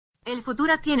El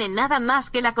futuro tiene nada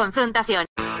más que la confrontación.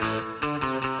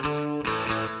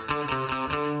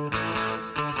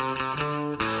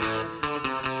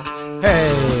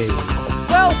 Hey,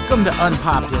 welcome to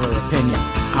Unpopular Opinion.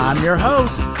 I'm your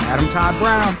host, Adam Todd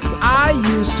Brown. I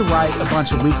used to write a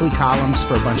bunch of weekly columns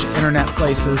for a bunch of internet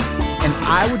places, and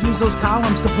I would use those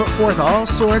columns to put forth all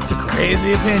sorts of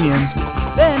crazy opinions.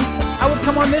 Then I would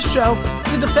come on this show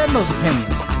to defend those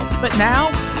opinions. But now,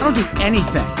 I don't do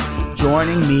anything.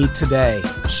 Joining me today,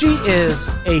 she is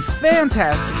a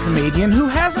fantastic comedian who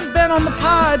hasn't been on the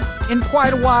pod in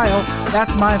quite a while.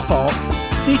 That's my fault.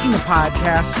 Speaking of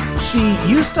podcasts, she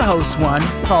used to host one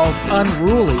called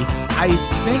Unruly. I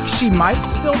think she might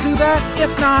still do that.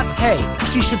 If not, hey,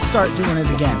 she should start doing it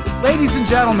again. Ladies and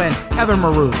gentlemen, Heather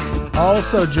Maruli.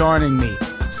 Also joining me,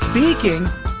 speaking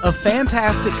of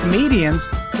fantastic comedians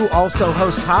who also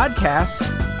host podcasts,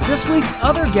 this week's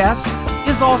other guest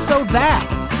is also that,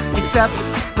 except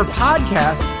her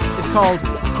podcast is called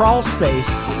Crawl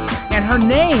Space, and her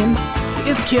name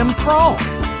is Kim Crawl.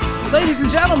 Ladies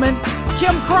and gentlemen,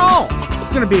 Kim Crawl. It's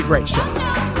going to be a great show.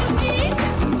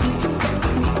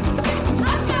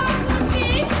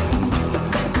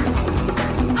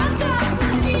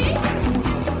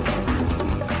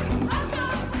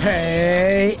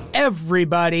 Hey,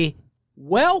 everybody.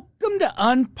 Welcome to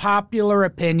Unpopular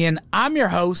Opinion. I'm your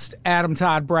host, Adam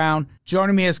Todd Brown.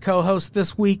 Joining me as co-host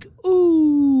this week,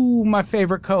 my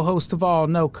favorite co-host of all,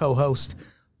 no co-host.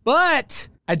 But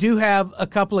I do have a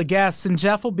couple of guests, and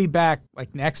Jeff will be back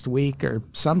like next week or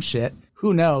some shit.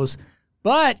 Who knows?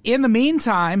 But in the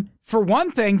meantime, for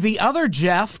one thing, the other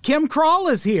Jeff, Kim Crawl,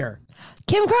 is here.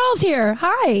 Kim Crawl's here.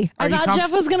 Hi. I thought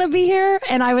Jeff was going to be here,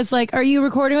 and I was like, are you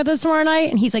recording with us tomorrow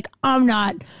night? And he's like, I'm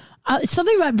not. It's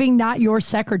something about being not your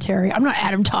secretary. I'm not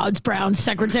Adam Todd Brown's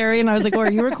secretary. And I was like, well,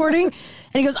 are you recording? And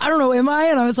he goes, I don't know, am I?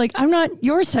 And I was like, I'm not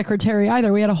your secretary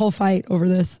either. We had a whole fight over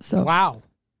this. So wow.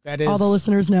 That is, all the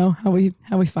listeners know how we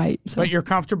fight. So. But you're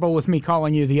comfortable with me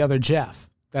calling you the other Jeff.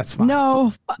 That's fine.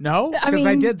 No. No? Because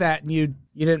I did that and you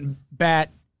didn't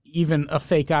bat even a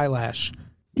fake eyelash.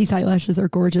 These eyelashes are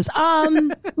gorgeous.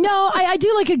 No, I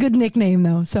do like a good nickname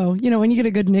though. So, when you get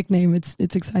a good nickname, it's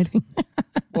exciting.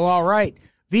 Well, all right.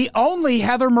 The only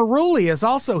Heather Maruli is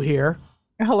also here.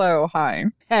 Hello. Hi.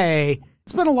 Hey,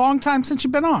 it's been a long time since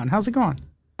you've been on. How's it going?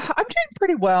 I'm doing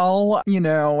pretty well.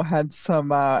 Had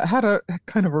a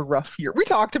kind of a rough year. We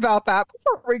talked about that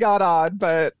before we got on,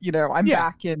 but I'm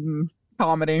back in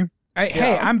comedy.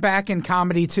 Hey, I'm back in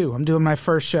comedy too. I'm doing my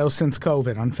first show since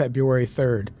COVID on February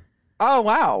 3rd. Oh,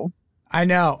 wow. I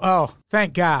know. Oh,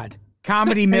 thank God.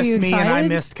 Comedy missed me and I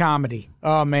missed comedy.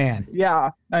 Oh, man.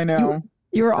 Yeah, I know.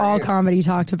 You were all comedy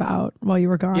talked about while you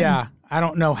were gone. Yeah. I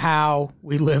don't know how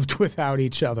we lived without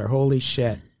each other. Holy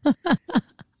shit.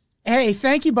 Hey,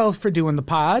 thank you both for doing the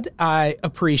pod. I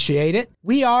appreciate it.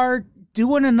 We are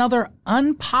doing another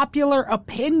Unpopular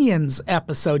Opinions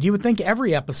episode. You would think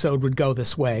every episode would go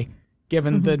this way,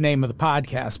 given the name of the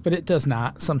podcast, but it does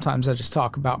not. Sometimes I just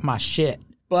talk about my shit.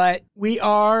 But we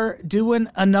are doing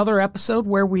another episode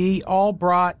where we all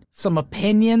brought some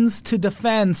opinions to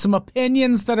defend, some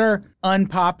opinions that are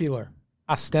unpopular,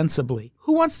 ostensibly.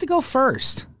 Who wants to go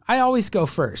first? I always go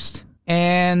first.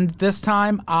 And this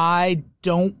time, I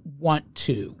don't want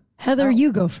to. Heather,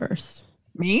 you go first.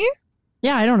 Me?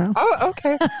 Yeah, I don't know. Oh,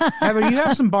 okay. Heather, you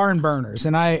have some barn burners,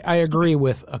 and I agree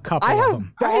with a couple of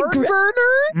them. Barn burners?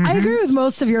 Mm-hmm. I agree with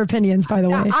most of your opinions, by the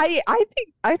way.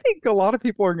 I think a lot of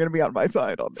people are going to be on my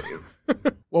side on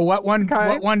these. Well, what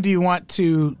one do you want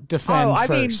to defend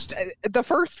first? The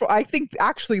first one, I think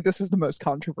actually this is the most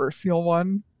controversial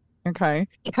one. Okay.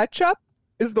 Ketchup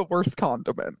is the worst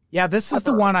condiment. Yeah, this is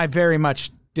the one I very much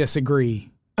disagree.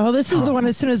 Oh, this is the one.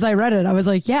 As soon as I read it, I was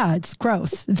like, yeah, it's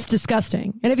gross. It's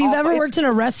disgusting. And if you've ever worked in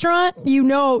a restaurant, you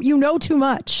know too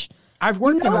much. I've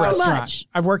worked in a restaurant.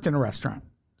 I've worked in a restaurant.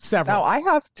 Several. Oh, I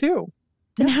have too.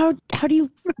 Then how do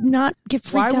you not get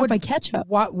freaked out by ketchup?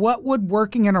 What would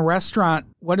working in a restaurant,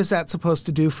 what is that supposed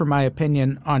to do for my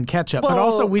opinion on ketchup? Well, but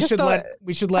also we should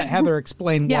let Heather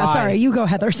explain why. Yeah, sorry, you go,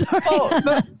 Heather. Sorry.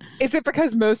 But is it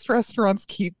because most restaurants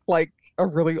keep like a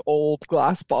really old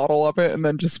glass bottle of it and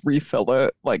then just refill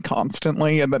it like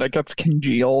constantly and then it gets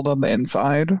congealed on the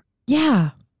inside? Yeah.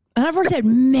 And I've worked at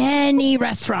many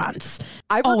restaurants.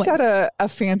 I worked at a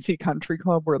fancy country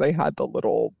club where they had the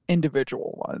little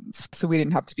individual ones. So we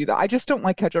didn't have to do that. I just don't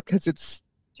like ketchup because it's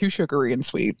too sugary and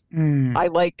sweet. I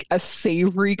like a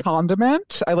savory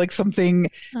condiment. I like something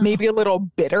maybe a little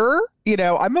bitter.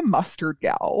 I'm a mustard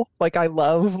gal. Like I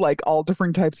love like all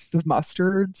different types of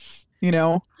mustards,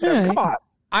 Come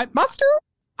on. Mustard?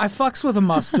 I fucks with a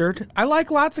mustard. I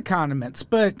like lots of condiments,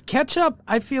 but ketchup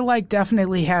I feel like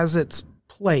definitely has its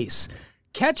place.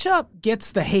 Ketchup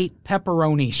gets the hate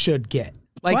pepperoni should get.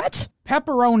 Like, what?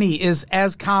 Pepperoni is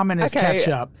as common as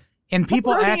ketchup, and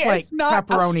people act like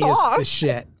pepperoni is the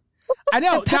shit. I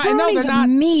know. Pepperoni is not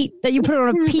meat that you put on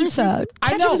a pizza.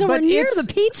 I know, but near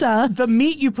the pizza. The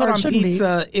meat you put on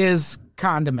pizza is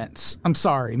condiments. I'm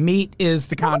sorry, meat is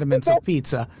the condiments of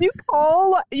pizza. You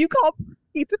call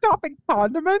pizza topping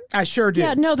condiments? I sure do.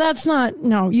 Yeah, no, that's not.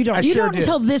 No, you don't. You don't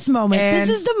until this moment. And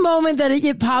this is the moment that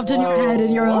it popped in your head,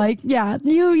 and you're like, yeah,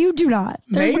 you do not.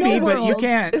 There's maybe, no but you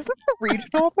can't. Is this a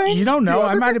regional thing? You don't know.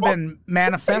 I might have been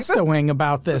manifestoing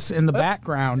about this in the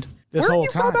background this whole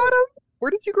time. Where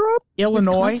did you grow up?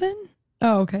 Illinois. Wisconsin?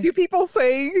 Oh, okay. Do people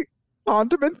say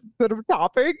condiments instead of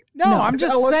topping? No, I'm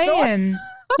just saying.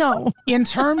 No. In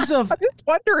terms of I'm just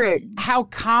wondering how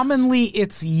commonly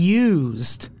it's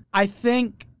used, I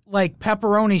think like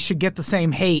pepperoni should get the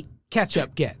same hate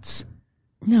ketchup gets.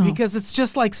 No. Because it's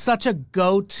just like such a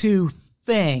go-to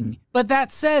thing. But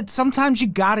that said, sometimes you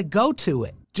got to go to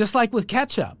it. Just like with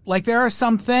ketchup. Like there are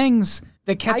some things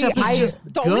that ketchup is just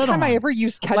good on. The only time I ever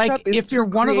use ketchup like, is if you're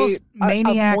one of those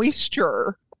maniacs. A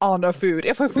moisture on a food.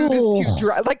 If a food is too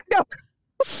dry. Like, no.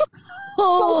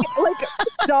 Like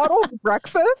McDonald's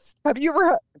breakfast. Have you ever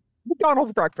had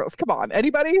McDonald's breakfast? Come on,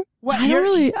 anybody? What, I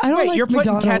don't like you're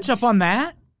putting McDonald's. ketchup on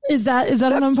that? Is that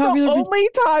an unpopular? That's the only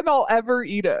time I'll ever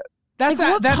eat it. That's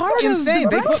insane.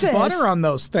 They put butter on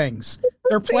those things.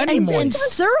 They're plenty moist. And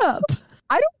syrup.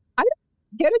 I don't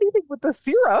get anything with the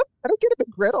syrup. I don't get a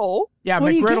McGriddle. Yeah,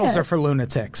 McGriddles are for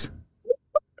lunatics.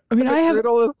 I mean,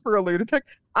 McGriddle is for a lunatic.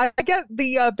 I get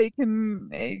the bacon,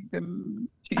 egg, and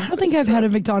cheese. I don't think I've had a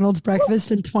McDonald's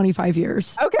breakfast in 25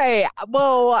 years. Okay,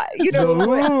 well, you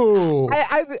know,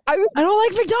 I don't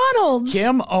like McDonald's.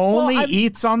 Kim only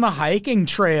eats on the hiking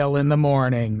trail in the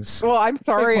mornings. Well, I'm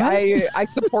sorry. I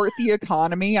support the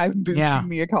economy. I'm boosting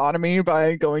the economy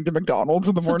by going to McDonald's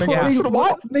in the morning.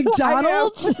 What?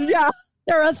 McDonald's? Yeah.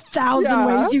 There are 1,000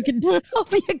 ways you can help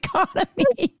the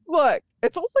economy. Look,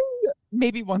 it's only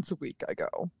maybe once a week I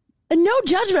go. No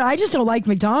judgment. I just don't like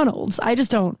McDonald's.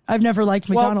 I've never liked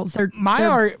McDonald's. Well,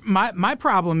 my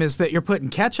problem is that you're putting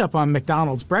ketchup on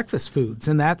McDonald's breakfast foods,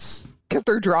 and that's because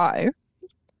they're dry.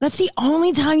 That's the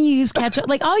only time you use ketchup.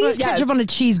 Like I'll use ketchup on a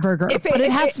cheeseburger, but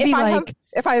it has to be like.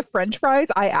 If I have French fries,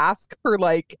 I ask for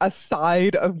like a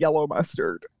side of yellow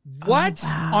mustard. What?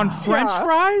 On French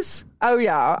fries? Oh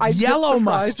yeah, yellow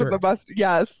mustard.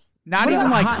 Yes. Not even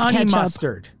like honey ketchup?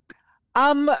 Mustard.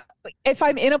 If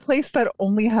I'm in a place that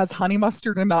only has honey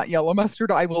mustard and not yellow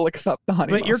mustard, I will accept the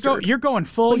honey mustard. But you're going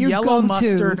full yellow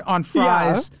mustard on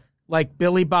fries, like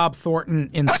Billy Bob Thornton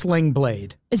in Sling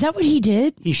Blade. Is that what he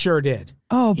did? He sure did.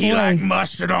 Oh boy! He liked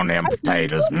mustard on them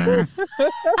potatoes.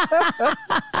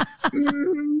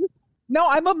 No,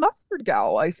 I'm a mustard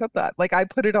gal. I said that. Like I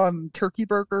put it on turkey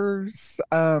burgers.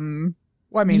 Well,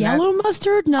 I mean, yellow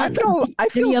mustard, not I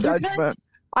feel any other judgment.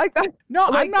 kind?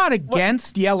 I'm not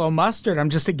against yellow mustard. I'm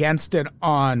just against it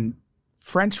on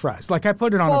French fries. Like I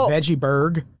put it on a veggie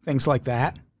burger, things like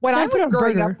that. When I was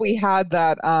growing up, we had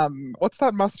that. What's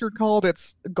that mustard called?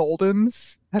 It's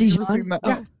Golden's. Have you ever seen that?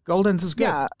 Yeah, Golden's is good.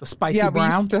 Yeah. The spicy brown. Yeah,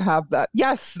 we used to have that.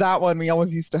 Yes, that one. We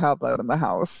always used to have that in the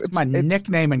house. It's my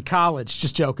nickname in college.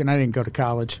 Just joking. I didn't go to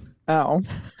college. Oh.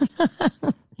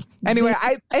 Anyway,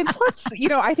 and plus,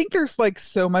 I think there's like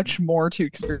so much more to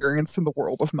experience in the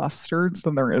world of mustards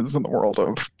than there is in the world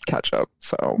of ketchup.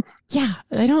 So yeah,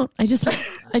 I just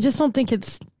don't think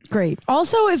it's great.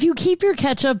 Also, if you keep your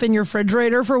ketchup in your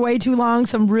refrigerator for way too long,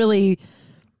 some really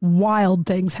wild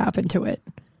things happen to it.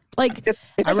 Like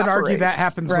I would argue that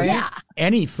happens with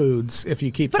any foods if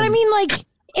you keep. But I mean, like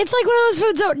it's like one of those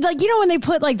foods that, like when they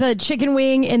put like the chicken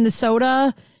wing in the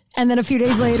soda. And then a few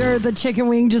days later, the chicken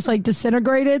wing just like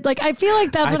disintegrated. Like, I feel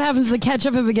like that's what happens to the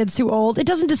ketchup if it gets too old. It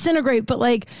doesn't disintegrate, but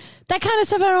like that kind of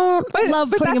stuff I don't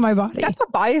love putting in my body. That's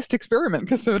a biased experiment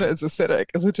because soda is acidic.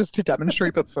 Is it just to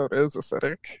demonstrate that soda is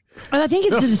acidic? I think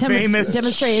it's to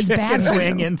demonstrate it's bad for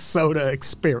wing you. And soda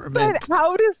experiment.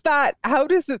 But how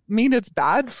does it mean it's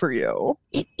bad for you?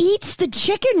 It eats the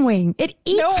chicken wing. It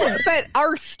eats it. But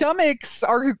our stomachs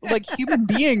are like human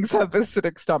beings have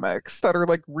acidic stomachs that are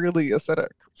like really acidic.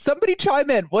 Somebody chime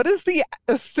in. What is the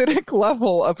acidic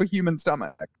level of a human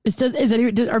stomach?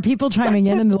 Are people chiming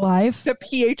in the live? The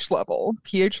pH level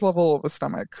of a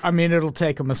stomach. I mean, it'll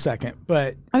take them a second,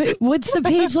 but what's the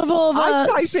pH level of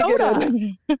a soda?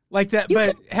 Like that,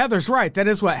 but Heather's right. That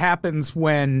is what happens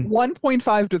when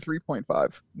 1.5 to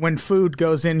 3.5. When food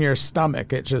goes in your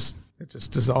stomach, it just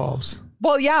dissolves.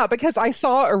 Well, yeah, because I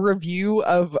saw a review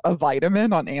of a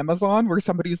vitamin on Amazon where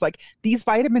somebody was like, these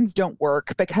vitamins don't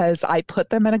work because I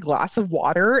put them in a glass of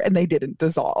water and they didn't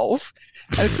dissolve.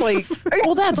 And it's like,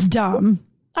 well, that's dumb.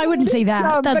 I wouldn't say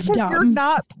that. That's dumb. You're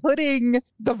not putting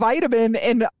the vitamin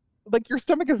in, like, your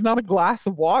stomach is not a glass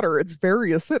of water. It's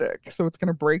very acidic. So it's going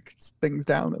to break things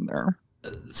down in there.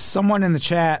 Someone in the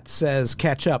chat says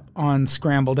ketchup on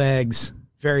scrambled eggs.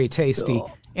 Very tasty.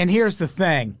 Ugh. And here's the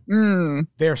thing.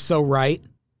 They're so right.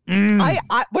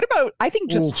 What about, I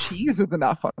think just cheese is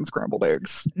enough on scrambled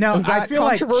eggs. No, I feel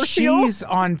like cheese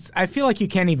on, I feel like you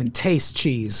can't even taste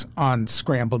cheese on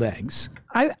scrambled eggs.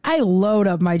 I load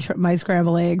up my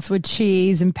scrambled eggs with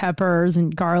cheese and peppers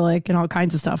and garlic and all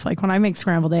kinds of stuff. Like when I make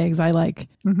scrambled eggs, I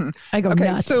go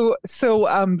nuts. So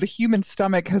the human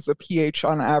stomach has a pH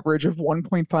on average of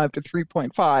 1.5 to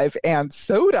 3.5, and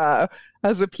soda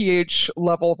has a pH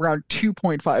level around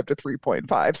 2.5 to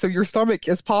 3.5. So your stomach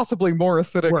is possibly more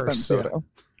acidic than soda. Yeah.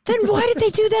 Then why did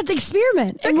they do that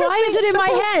experiment? And why is it in my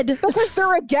head? Because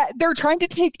they're trying to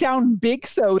take down big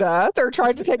soda. They're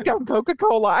trying to take down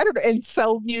Coca-Cola, and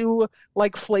sell you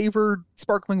like flavored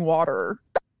sparkling water.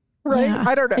 Right? Yeah,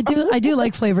 I don't know. I do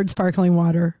like flavored sparkling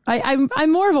water.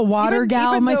 I'm more of a water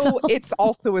gal even myself. Though it's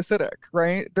also acidic,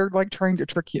 right? They're like trying to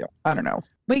trick you. I don't know.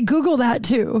 Wait, Google that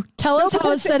too. Tell us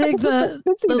how acidic the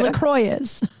LaCroix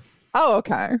is. Oh,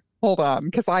 okay. Hold on,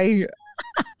 because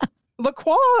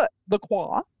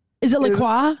LaCroix. Is it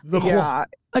LaCroix? Yeah.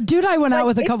 A dude I went out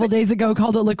with a couple days ago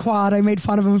called it LaCroix, and I made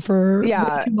fun of him for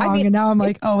way too long, and now I'm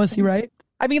like, oh, was he right?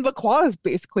 I mean, LaCroix is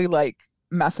basically like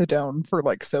methadone for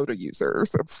like soda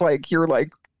users. It's like you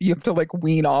have to like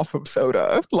wean off of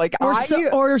soda. Like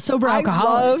or sober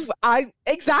alcoholics.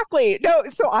 Exactly. No,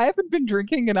 so I haven't been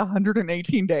drinking in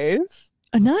 118 days.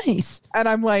 Nice. And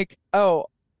I'm like, oh,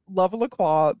 love a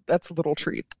LaCroix. That's a little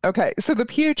treat. Okay, so the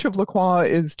pH of LaCroix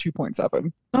is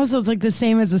 2.7. Oh, so it's like the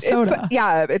same as a soda.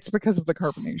 It's because of the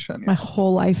carbonation. Yeah. My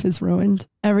whole life is ruined.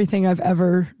 Everything I've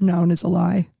ever known is a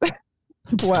lie.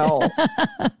 Well,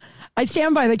 I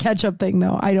stand by the ketchup thing,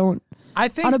 though. I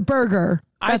think on a burger,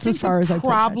 that's as far as I put ketchup. The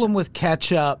problem with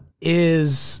ketchup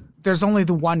is there's only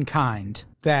the one kind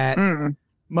that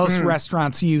most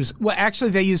restaurants use. Well,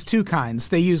 actually, they use two kinds.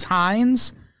 They use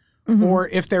Heinz, or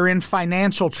if they're in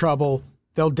financial trouble,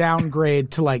 they'll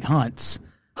downgrade to like Hunt's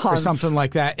or something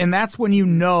like that. And that's when you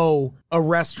know a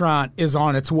restaurant is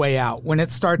on its way out. When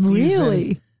it starts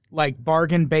using like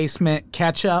bargain basement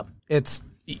ketchup,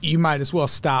 you might as well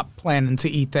stop planning to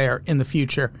eat there in the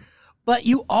future. But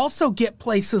you also get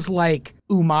places like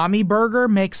Umami Burger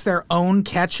makes their own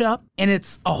ketchup, and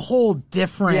it's a whole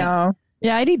different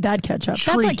Yeah, I'd eat that ketchup.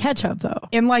 Treat. That's like ketchup, though.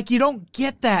 And like you don't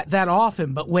get that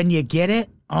often, but when you get it,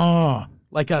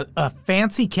 like a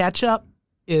fancy ketchup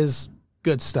is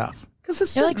good stuff. Because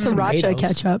it's just like tomatoes. Sriracha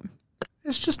ketchup.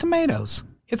 It's just tomatoes.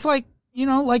 It's like,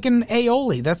 like an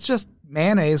aioli. That's just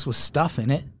mayonnaise with stuff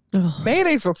in it. Ugh.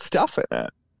 Mayonnaise with stuff in it.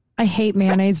 I hate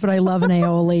mayonnaise, but I love an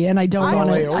aioli, and I don't want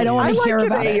to hear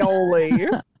about it.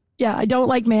 Aioli. Yeah, I don't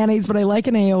like mayonnaise, but I like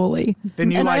an aioli.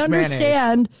 Then you and like I understand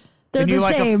mayonnaise. they're then you the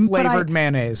like same, a flavored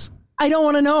mayonnaise. I don't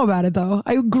want to know about it, though.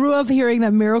 I grew up hearing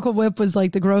that Miracle Whip was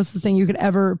like the grossest thing you could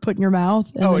ever put in your mouth,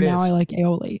 and now I like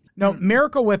aioli. No,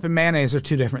 Miracle Whip and mayonnaise are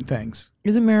two different things.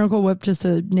 Isn't Miracle Whip just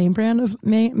a name brand of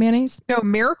mayonnaise? No,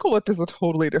 Miracle Whip is a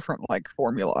totally different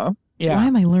formula. Yeah. Why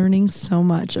am I learning so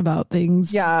much about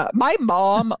things? Yeah, my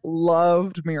mom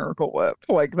loved Miracle Whip.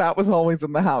 Like that was always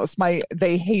in the house.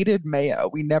 They hated mayo.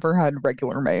 We never had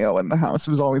regular mayo in the house.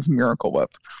 It was always Miracle Whip.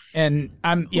 And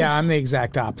I'm the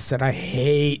exact opposite. I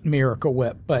hate Miracle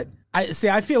Whip, but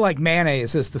I feel like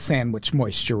mayonnaise is the sandwich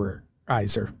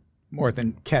moisturizer more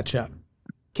than ketchup.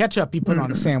 Ketchup you put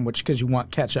on a sandwich because you want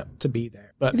ketchup to be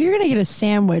there. But if you're going to get a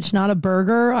sandwich, not a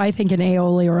burger, I think an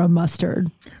aioli or a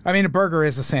mustard. I mean, a burger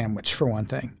is a sandwich for one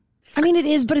thing. I mean, it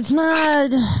is, but it's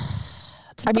not.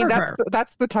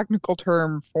 That's the technical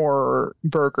term for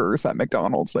burgers at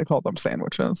McDonald's. They call them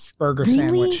sandwiches. Burger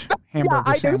sandwich.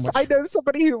 Hamburger sandwich. I know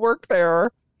somebody who worked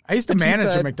there. I used to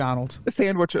manage a McDonald's.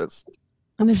 Sandwiches.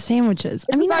 And they're sandwiches.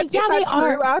 I mean, they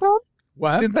are. Adam?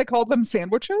 What? Didn't they call them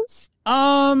sandwiches?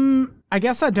 I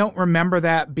guess I don't remember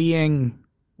that being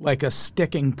like a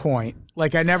sticking point.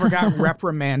 Like I never got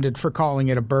reprimanded for calling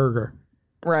it a burger.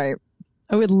 Right.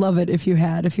 I would love it if you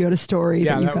had a story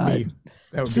that you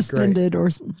got suspended or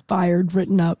fired,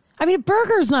 written up. I mean, a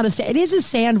burger is not it is a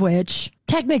sandwich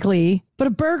technically, but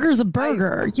a burger is a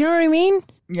burger. You know what I mean?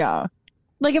 Yeah.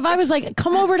 Like if I was like,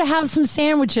 come over to have some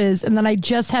sandwiches and then I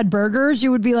just had burgers,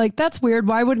 you would be like, that's weird.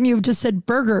 Why wouldn't you have just said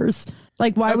burgers?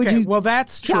 Like, why would you? Well,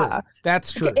 that's true. Yeah.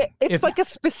 That's true. It's like a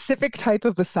specific type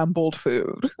of assembled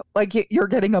food. Like you're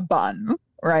getting a bun,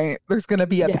 right? There's going to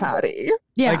be a patty.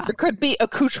 Yeah. Like there could be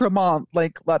accoutrement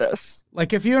like lettuce.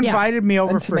 Like if you invited me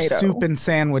over for soup and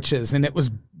sandwiches and it was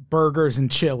burgers and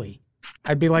chili,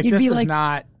 I'd be like, this is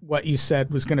not what you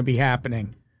said was going to be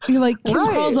happening. Like Kim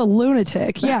calls a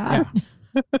lunatic. Yeah.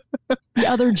 The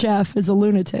other Jeff is a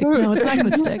lunatic. No, it's not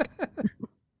going to stick.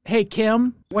 Hey,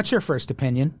 Kim, what's your first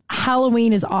opinion?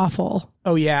 Halloween is awful.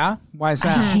 Oh, yeah? Why is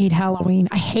that? I hate Halloween.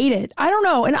 I hate it. I don't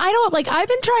know. And I don't like, I've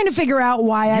been trying to figure out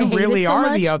why I hate it so much. You really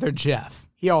are the other Jeff.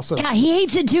 He also. Yeah, he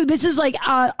hates it too. This is like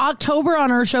October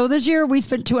on our show this year. We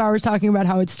spent 2 hours talking about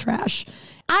how it's trash.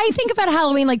 I think about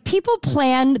Halloween like people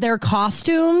plan their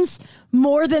costumes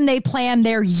more than they plan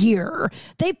their year.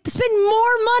 They spend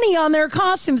more money on their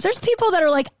costumes. There's people that are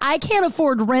like, I can't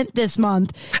afford rent this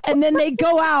month. And then they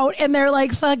go out and they're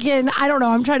like, fucking, I don't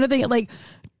know. I'm trying to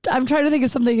think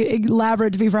of something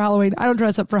elaborate to be for Halloween. I don't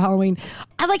dress up for Halloween.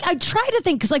 I try to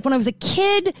think, because like when I was a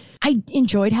kid, I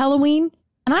enjoyed Halloween.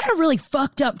 And I had a really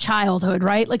fucked up childhood,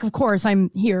 right? Like, of course, I'm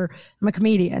a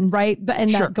comedian, right? And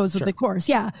that goes with the course.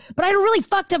 Yeah. But I had a really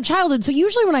fucked up childhood. So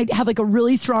usually when I have like a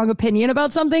really strong opinion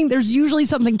about something, there's usually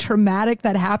something traumatic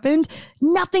that happened.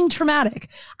 Nothing traumatic.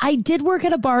 I did work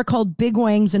at a bar called Big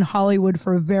Wangs in Hollywood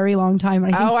for a very long time.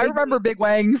 I remember Big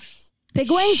Wangs.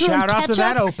 Big Wangs. Shout out to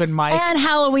that open mic. And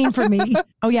Halloween for me.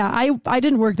 Oh, yeah. I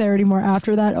didn't work there anymore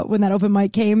after that, when that open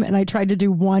mic came, and I tried to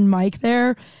do one mic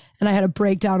there. And I had a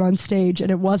breakdown on stage,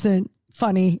 and it wasn't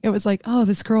funny. It was like, oh,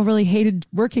 this girl really hated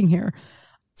working here.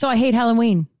 So I hate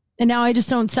Halloween. And now I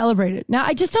just don't celebrate it. Now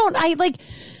I just don't.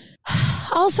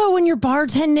 Also, when you're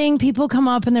bartending, people come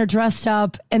up and they're dressed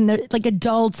up, and they're like,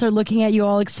 adults are looking at you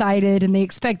all excited, and they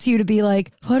expect you to be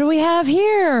like, what do we have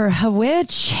here? A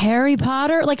witch? Harry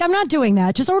Potter? Like, I'm not doing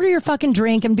that. Just order your fucking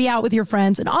drink and be out with your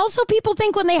friends. And also, people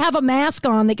think when they have a mask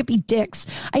on, they could be dicks.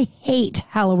 I hate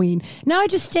Halloween. Now I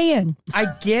just stay in. I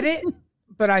get it,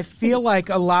 but I feel like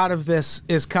a lot of this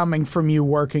is coming from you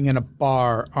working in a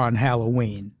bar on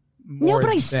Halloween. No, but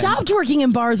I stopped working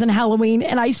in bars on Halloween,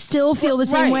 and I still feel the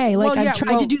same way. Like, I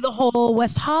tried to do the whole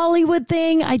West Hollywood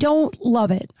thing. I don't love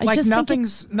it. I just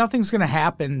nothing's going to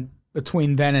happen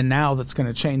between then and now that's going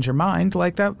to change your mind.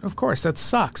 Like that, of course, that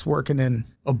sucks working in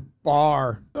a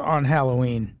bar on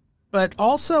Halloween. But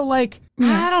also, like,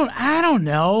 I don't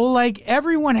know. Like,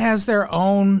 everyone has their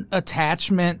own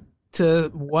attachment to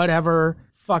whatever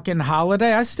fucking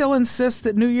holiday. I still insist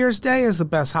that New Year's Day is the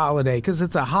best holiday because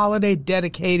it's a holiday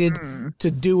dedicated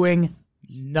to doing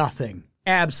nothing.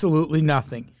 Absolutely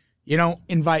nothing. You don't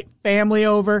invite family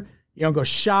over. You don't go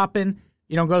shopping.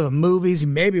 You don't go to the movies. You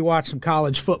maybe watch some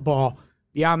college football.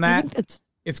 Beyond that,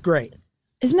 it's great.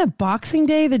 Isn't that Boxing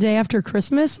Day the day after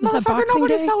Christmas? Is that Boxing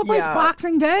nobody Day? Celebrates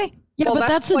Boxing Day. Yeah, well, but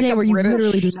that's the day where you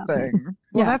literally do nothing.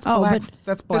 Well, that's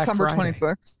Black December Friday.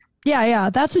 26th. Yeah,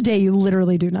 that's a day you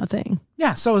literally do nothing.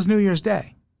 Yeah, so is New Year's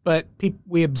Day, but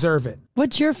we observe it.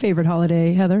 What's your favorite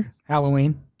holiday, Heather?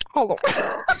 Halloween. Look, and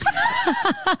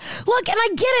I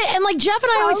get it, and like Jeff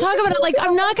and I always talk about it. Like,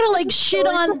 I'm not gonna like shit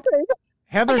on.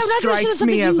 Heather strikes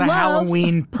me as a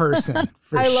Halloween person.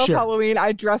 I love Halloween.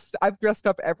 I've dressed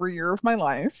up every year of my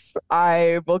life.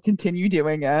 I will continue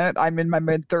doing it. I'm in my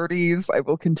mid-30s. I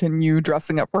will continue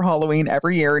dressing up for Halloween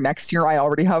every year. Next year, I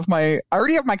already have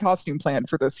my costume planned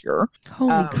for this year.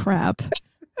 Holy crap.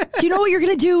 Do you know what you're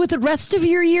going to do with the rest of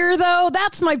your year, though?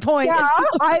 That's my point. Yeah,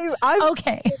 I've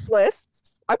okay. Lists.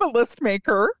 I'm a list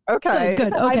maker. Okay.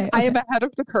 Good. Okay. I am ahead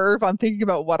of the curve on thinking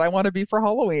about what I want to be for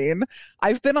Halloween.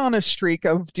 I've been on a streak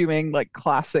of doing like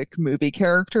classic movie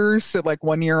characters. So like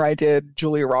one year I did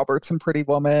Julia Roberts in Pretty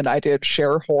Woman. I did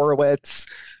Cher Horowitz,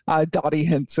 Dottie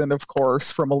Hinson, of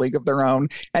course, from A League of Their Own.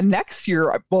 And this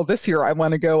year I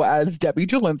want to go as Debbie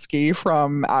Jelinski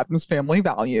from Addams Family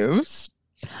Values.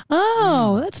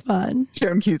 Oh, that's fun.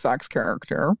 Joan Cusack's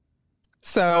character.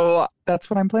 So that's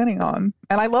what I'm planning on.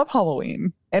 And I love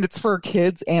Halloween. And it's for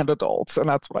kids and adults. And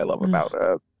that's what I love about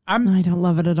it. I don't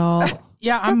love it at all.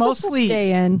 Yeah, I'm mostly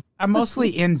stay in. I'm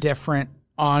mostly indifferent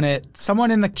on it.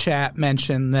 Someone in the chat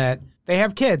mentioned that they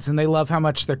have kids and they love how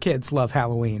much their kids love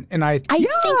Halloween. And I think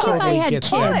totally if I had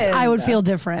kids, I would feel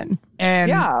different.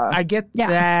 And I get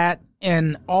that.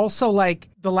 And also, like,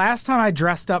 the last time I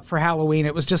dressed up for Halloween,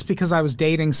 it was just because I was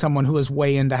dating someone who was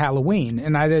way into Halloween.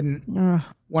 And I didn't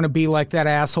want to be like that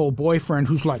asshole boyfriend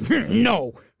who's like,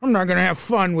 no, I'm not going to have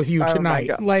fun with you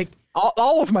tonight. Like,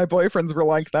 all of my boyfriends were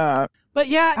like that. But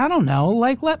yeah, I don't know.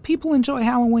 Like, let people enjoy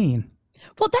Halloween.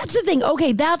 Well, that's the thing.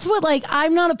 Okay, that's what, like,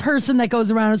 I'm not a person that goes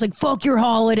around and is like, fuck your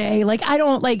holiday. Like, I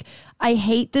don't, like, I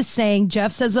hate this saying.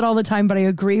 Jeff says it all the time, but I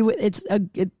agree with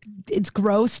it's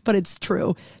gross, but it's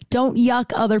true. Don't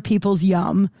yuck other people's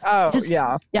yum. Oh,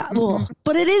 yeah. Yeah.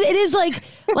 But it is like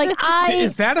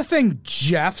Is that a thing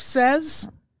Jeff says?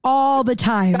 All the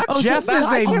time. Jeff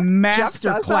is a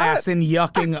master class in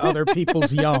yucking other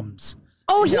people's yums.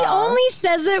 Oh, he only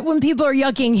says it when people are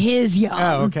yucking his yum.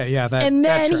 Oh, okay, yeah. And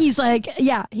then he's like,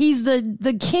 yeah, he's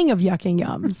the king of yucking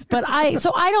yums. But I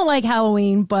don't like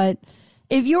Halloween, but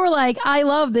if you're like, I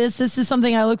love this is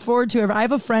something I look forward to. I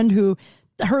have a friend who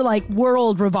her like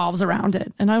world revolves around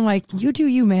it. And I'm like, you do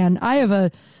you, man. I have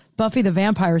a Buffy the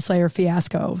Vampire Slayer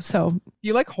fiasco. So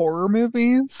you like horror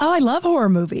movies? Oh, I love horror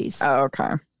movies. Oh,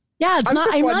 okay. Yeah, I'm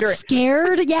not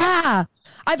scared. Yeah.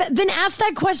 I've been asked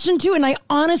that question too. And I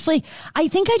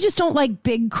think I just don't like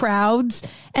big crowds,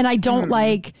 and I don't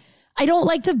like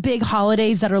the big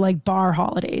holidays that are like bar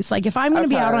holidays. Like if I'm going to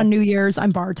be out on New Year's,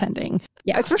 I'm bartending.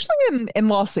 Yeah. Especially in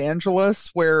Los Angeles,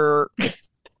 where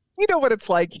you know what it's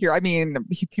like here. I mean,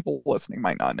 people listening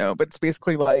might not know, but it's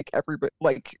basically like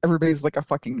everybody's like a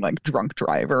fucking like drunk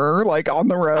driver, like on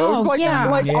the road, on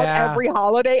every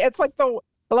holiday. It's like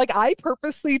I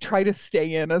purposely try to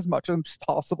stay in as much as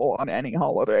possible on any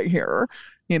holiday here,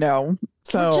 you know.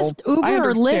 So just Uber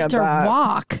or Lyft or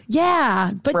walk.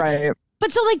 Yeah, but right.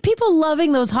 But so like people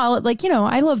loving those holidays, like, you know,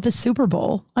 I love the Super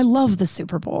Bowl. I love the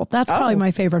Super Bowl. That's probably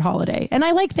my favorite holiday. And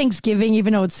I like Thanksgiving,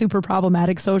 even though it's super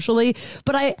problematic socially.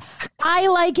 But I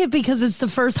like it because it's the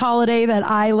first holiday that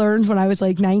I learned when I was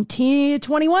like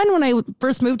 21 when I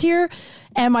first moved here.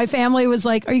 And my family was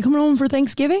like, are you coming home for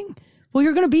Thanksgiving? Well,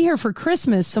 you're going to be here for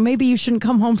Christmas, so maybe you shouldn't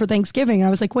come home for Thanksgiving. And I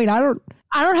was like, wait, I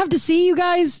don't have to see you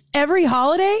guys every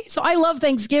holiday. So I love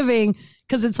Thanksgiving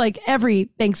because it's like every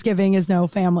Thanksgiving is no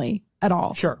family at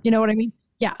all. Sure. You know what I mean?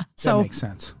 Yeah. So that makes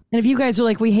sense. And if you guys are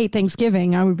like, we hate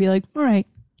Thanksgiving, I would be like, all right.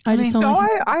 I like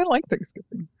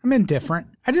Thanksgiving. I'm indifferent.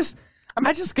 I'm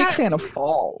a big fan of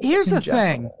fall. Here's the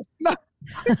thing.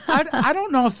 I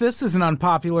don't know if this is an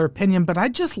unpopular opinion, but I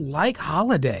just like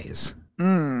holidays.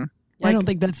 I don't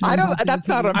think that's. That's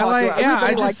not unpopular.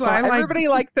 Everybody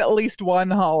likes at least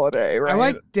one holiday, right? I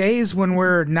like days when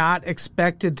we're not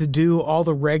expected to do all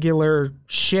the regular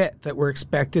shit that we're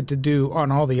expected to do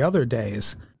on all the other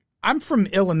days. I'm from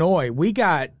Illinois. We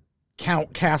got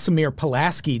Count Casimir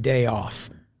Pulaski Day off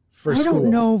for school. I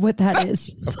don't know what that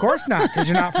is. Of course not, because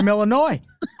you're not from Illinois.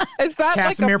 Is that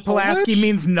Casimir Pulaski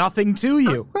means nothing to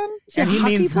you, and he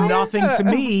means nothing to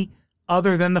me.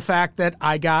 Other than the fact that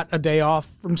I got a day off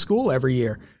from school every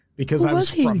year because I was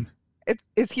from.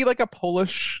 Is he like a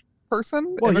Polish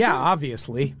person? Well, yeah,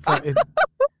 obviously. Why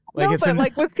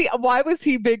was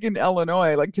he big in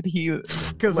Illinois? Like, did he?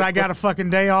 Because I got a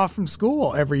fucking day off from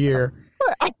school every year,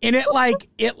 and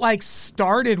it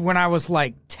started when I was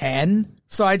like 10.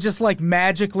 So I just like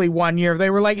magically one year they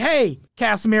were like, "Hey,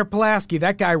 Casimir Pulaski,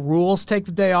 that guy rules. Take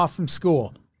the day off from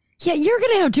school." Yeah, you're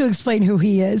going to have to explain who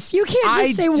he is. You can't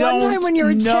just say one time when you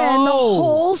were 10, the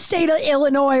whole state of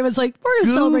Illinois was like, we're going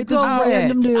to celebrate this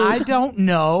random dude. I don't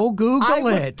know. Google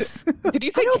it. Did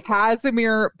you say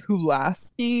Casimir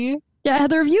Pulaski? Yeah,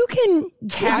 Heather, if you can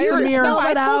Casimir.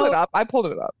 I pulled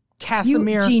it up.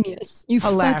 Casimir. You genius. You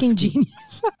fucking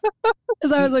genius.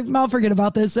 Because I was like, I'll forget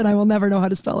about this and I will never know how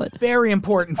to spell it. Very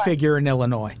important figure in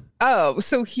Illinois. Oh,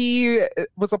 so he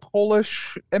was a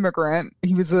Polish immigrant.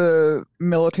 He was a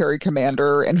military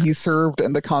commander, and he served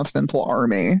in the Continental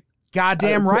Army.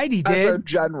 Goddamn right he did. As a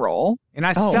general. And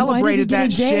I celebrated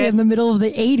that shit. In the middle of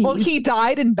the 80s. Well, he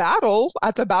died in battle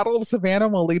at the Battle of Savannah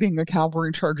while leading a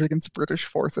cavalry charge against British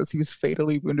forces. He was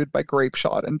fatally wounded by grape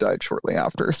shot and died shortly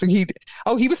after. So he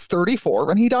was 34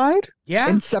 when he died? Yeah.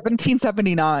 In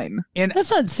 1779. And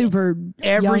that's not super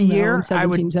every year I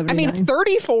mean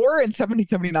 34 in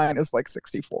 1779 is like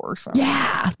 64. So.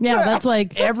 Yeah. Yeah, that's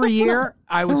like every year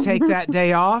I would take that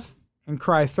day off and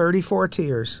cry 34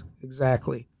 tears.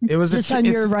 Exactly. It was just on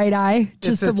your right eye.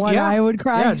 Just the one eye would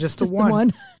cry. Yeah, just the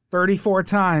one. 34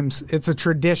 times. It's a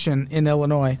tradition in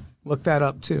Illinois. Look that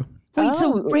up too. Wait,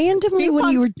 so randomly when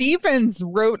you were Stevens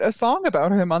wrote a song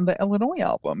about him on the Illinois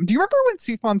album. Do you remember when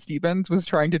Sufjan Stevens was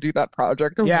trying to do that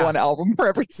project of one album for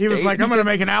every state? He was like, I'm going to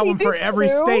make an album for every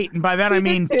state. And by that I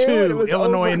mean two,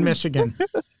 Illinois and Michigan.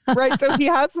 Right. So he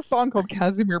has a song called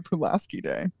Casimir Pulaski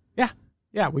Day. Yeah.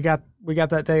 Yeah. We got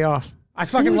that day off. I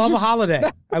fucking love a holiday.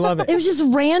 I love it. It was just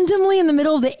randomly in the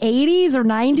middle of the 80s or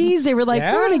 90s. They were like,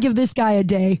 we're going to give this guy a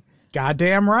day.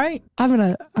 Goddamn right. I'm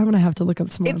gonna have to look up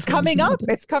some more. It's coming up.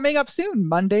 It's coming up soon,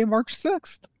 Monday, March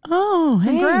 6th. Oh,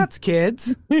 hey. Congrats,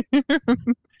 kids.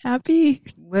 Happy.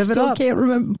 Live it up. Can't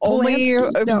remember. Only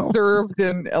observed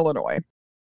in Illinois.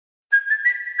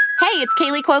 Hey, it's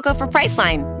Kaylee Cuoco for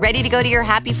Priceline. Ready to go to your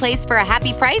happy place for a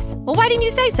happy price? Well, why didn't you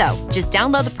say so? Just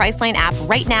download the Priceline app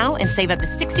right now and save up to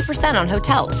 60% on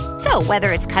hotels. So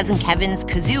whether it's Cousin Kevin's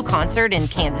Kazoo Concert in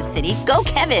Kansas City, go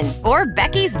Kevin, or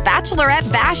Becky's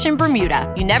Bachelorette Bash in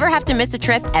Bermuda, you never have to miss a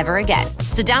trip ever again.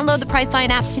 So download the Priceline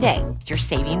app today. Your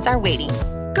savings are waiting.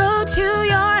 Go Go to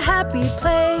your happy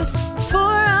place for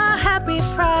a happy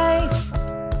price.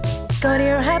 Go to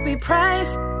your happy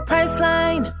price,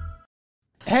 Priceline.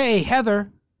 Hey,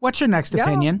 Heather, what's your next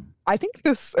opinion? I think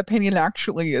this opinion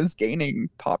actually is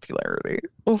gaining popularity.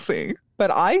 We'll see.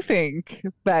 But I think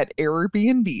that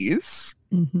Airbnbs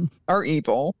are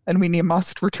evil and we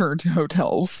must return to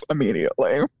hotels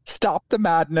immediately. Stop the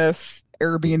madness.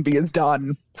 Airbnb is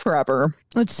done forever.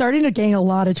 It's starting to gain a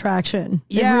lot of traction.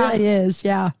 Yeah. It really is.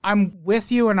 Yeah. I'm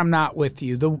with you and I'm not with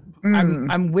you.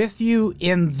 I'm with you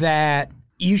in that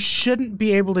you shouldn't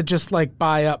be able to just like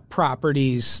buy up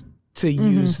properties to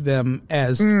use them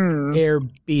as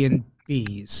Airbnbs.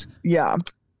 Yeah.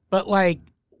 But like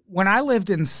when I lived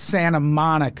in Santa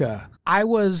Monica, I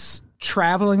was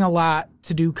traveling a lot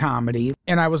to do comedy,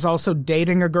 and I was also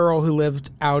dating a girl who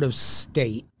lived out of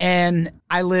state. And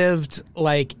I lived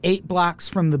like 8 blocks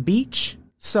from the beach.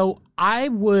 So I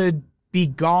would be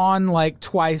gone like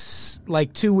twice,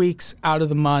 like 2 weeks out of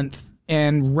the month,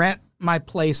 and rent my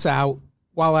place out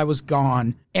while I was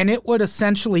gone. And it would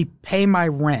essentially pay my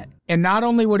rent. And not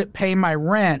only would it pay my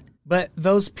rent, but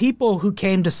those people who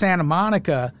came to Santa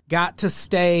Monica got to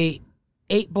stay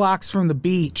 8 blocks from the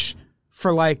beach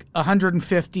for like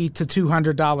 $150 to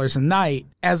 $200 a night,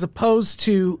 as opposed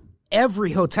to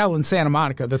every hotel in Santa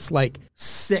Monica that's like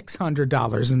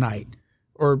 $600 a night.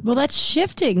 Well, that's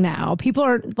shifting now. People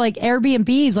are like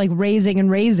Airbnbs like raising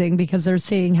and raising because they're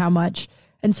seeing how much.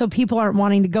 And so people aren't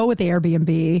wanting to go with the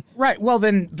Airbnb. Right. Well,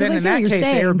 then in that case,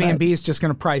 Airbnb is just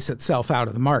going to price itself out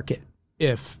of the market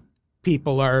if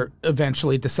people are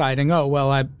eventually deciding, oh,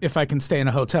 well, if I can stay in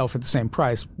a hotel for the same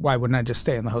price, why wouldn't I just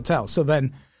stay in the hotel? So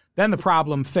then the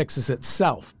problem fixes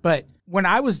itself. But when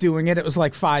I was doing it, it was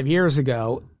like 5 years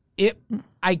ago.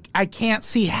 I can't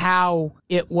see how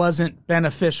it wasn't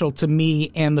beneficial to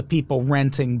me and the people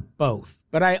renting both.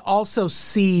 But I also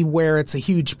see where it's a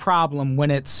huge problem when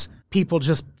it's people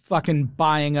just fucking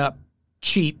buying up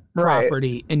cheap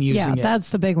property and using it. Yeah,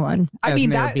 that's the big one. I mean,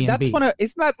 that's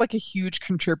isn't that like a huge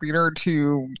contributor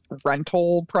to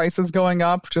rental prices going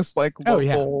up? Just like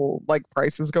local like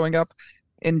prices going up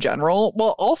in general.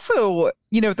 Well, also,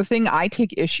 the thing I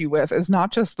take issue with is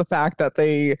not just the fact that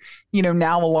they,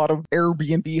 now a lot of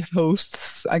Airbnb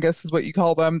hosts, I guess is what you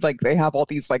call them, like they have all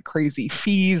these like crazy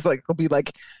fees, like they'll be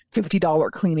like $50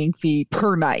 cleaning fee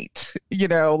per night,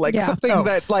 something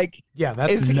that like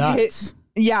that's nuts.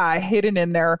 Hidden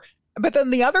in there. But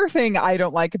then the other thing I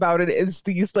don't like about it is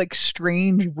these like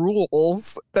strange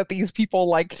rules that these people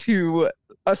like to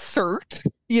assert,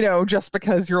 just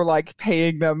because you're like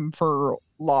paying them for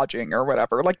lodging or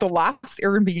whatever. Like the last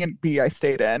Airbnb I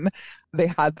stayed in, they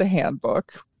had the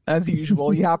handbook. As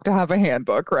usual, you have to have a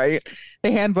handbook, right?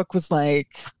 The handbook was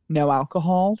like no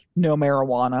alcohol, no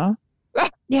marijuana.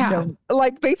 Yeah.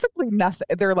 Like basically nothing.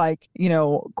 They're like,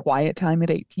 quiet time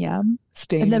at 8 p.m.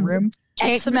 Stay in the room.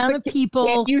 X amount of people.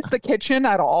 Can't use the kitchen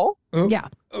at all. Yeah.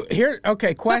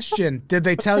 Okay, question. Did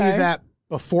they tell you that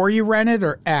before you rented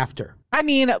or after? I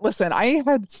mean, listen, I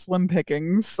had slim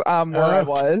pickings where I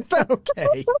was.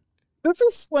 Okay. This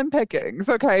was slim pickings.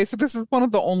 Okay, so this is one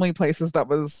of the only places that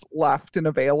was left and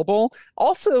available.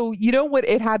 Also, you know what?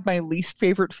 It had my least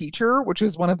favorite feature, which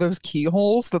is one of those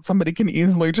keyholes that somebody can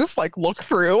easily just like look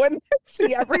through and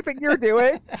see everything you're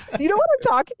doing. Do you know what I'm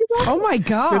talking about? Oh my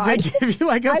God. Did they give you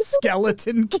like a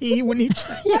skeleton key when you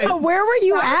checked in? Yeah, where were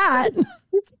you at?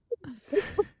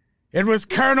 It was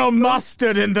Colonel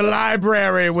Mustard in the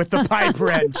library with the pipe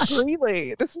wrench.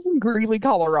 Greeley. This was in Greeley,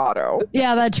 Colorado.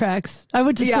 Yeah, that tracks. I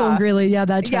went to school in Greeley. Yeah,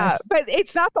 that tracks. Yeah, but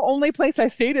it's not the only place I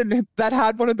stayed in that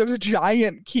had one of those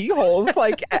giant keyholes.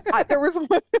 Like there was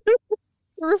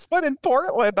one in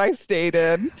Portland I stayed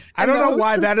in. I don't know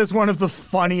why that is one of the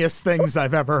funniest things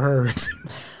I've ever heard.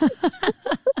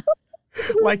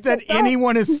 Like that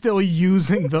anyone is still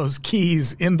using those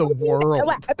keys in the world.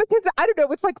 Because, I don't know,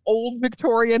 it's like old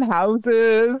Victorian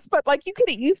houses, but like you could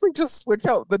easily just switch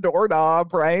out the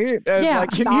doorknob, right? And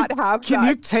like can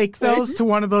you take those to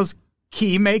one of those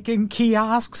key making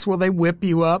kiosks where they whip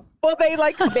you up? Well, they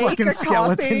like make a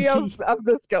skeleton copy of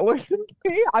the skeleton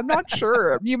key. I'm not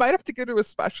sure. You might have to go to a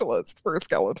specialist for a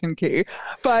skeleton key,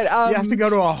 but you have to go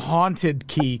to a haunted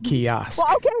key kiosk.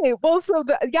 Well, okay. Well, so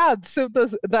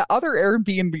the other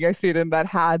Airbnb I stayed in that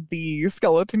had the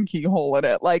skeleton keyhole in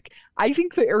it. Like, I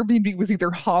think the Airbnb was either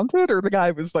haunted or the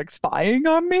guy was like spying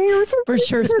on me or something. For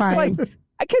sure, spying.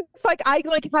 I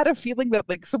had a feeling that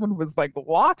like someone was like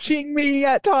watching me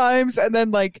at times, and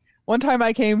then like one time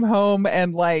I came home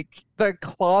and like the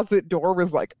closet door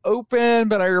was like open,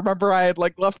 but I remember I had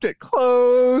like left it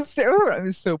closed. It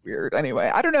was so weird.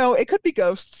 Anyway, I don't know. It could be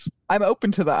ghosts. I'm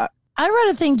open to that. I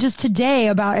read a thing just today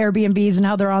about Airbnbs and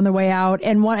how they're on their way out,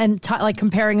 and like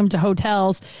comparing them to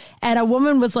hotels. And a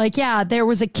woman was like, "Yeah, there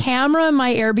was a camera in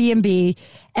my Airbnb,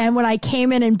 and when I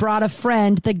came in and brought a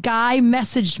friend, the guy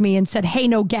messaged me and said, 'Hey,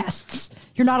 no guests.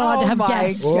 You're not allowed to have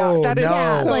guests.'" Oh, that is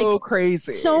so like,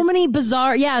 crazy. So many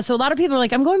bizarre. Yeah. So a lot of people are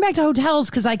like, "I'm going back to hotels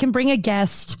because I can bring a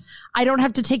guest. I don't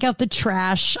have to take out the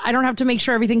trash. I don't have to make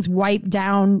sure everything's wiped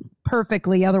down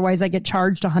perfectly. Otherwise I get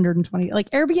charged $120. Like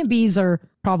Airbnbs are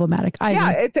problematic.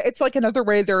 It's like another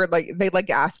way they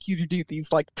ask you to do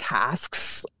these like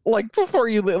tasks like before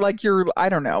you like I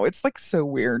don't know. It's like so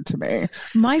weird to me.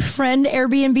 My friend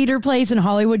Airbnb'd her place in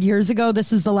Hollywood years ago.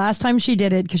 This is the last time she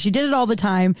did it because she did it all the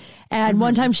time. And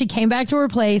one time she came back to her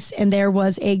place and there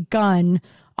was a gun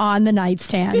on the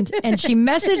nightstand, and she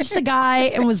messaged the guy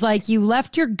and was like, "You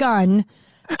left your gun.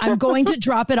 I'm going to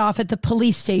drop it off at the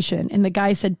police station." And the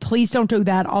guy said, "Please don't do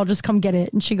that. I'll just come get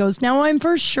it." And she goes, "No, I'm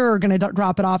for sure going to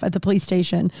drop it off at the police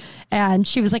station." And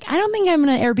she was like, "I don't think I'm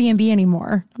going to Airbnb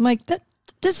anymore." I'm like,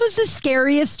 this was the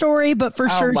scariest story, but for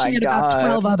sure she had about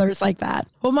 12 others like that.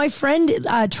 Well, my friend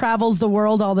travels the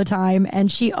world all the time,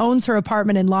 and she owns her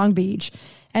apartment in Long Beach.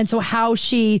 And so how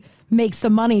she makes the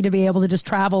money to be able to just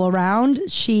travel around,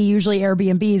 she usually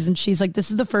Airbnbs, and she's like,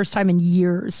 "This is the first time in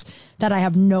years that I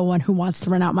have no one who wants to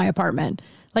rent out my apartment."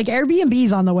 Like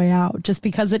Airbnb's on the way out just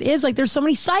because it is like there's so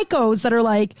many psychos that are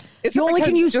like, you only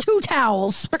can use 2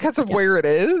 towels. Because of where it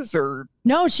is, or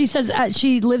no, she says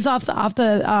she lives off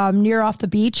the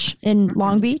beach in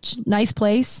Long Beach. Nice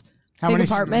place. Big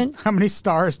apartment. How many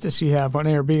stars does she have on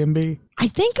Airbnb? I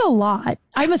think a lot.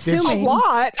 I'm assuming a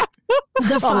lot.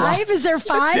 The 5? Is there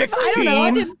 5? 16?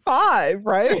 I don't know. 5,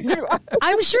 right?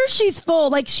 I'm sure she's full.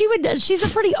 Like she's a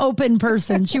pretty open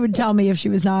person. She would tell me if she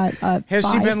was not. Has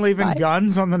she been leaving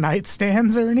guns on the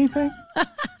nightstands or anything?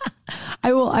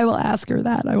 I will ask her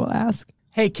that. I will ask.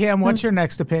 Hey, Cam, what's your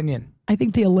next opinion? I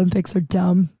think the Olympics are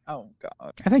dumb. Oh,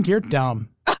 God. I think you're dumb.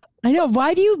 I know.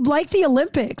 Why do you like the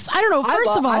Olympics? I don't know.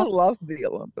 First of all, I love the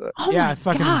Olympics. Oh yeah, my I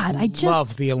fucking God, I just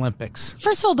love the Olympics.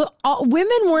 First of all,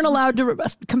 women weren't allowed to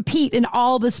compete in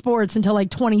all the sports until like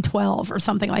 2012 or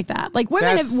something like that. Like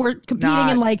women were competing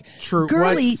in like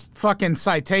girly. What fucking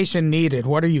citation needed?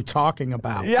 What are you talking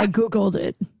about? Yeah. I Googled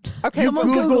it. Okay, you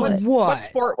Googled what? What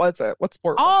sport was it? What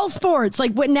sport? All sports.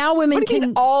 Like what now women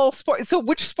can all sports. So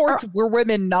which sports were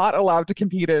women not allowed to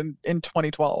compete in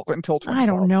 2012 until 2012? I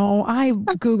don't know. I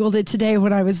Googled it today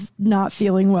when I was not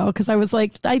feeling well because I was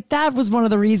like, that was one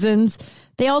of the reasons.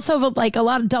 They also have like a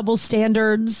lot of double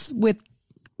standards with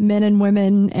men and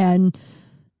women and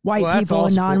white people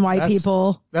and non-white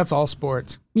people. That's all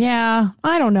sports. Yeah,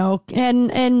 I don't know.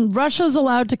 And Russia's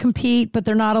allowed to compete, but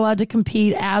they're not allowed to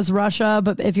compete as Russia.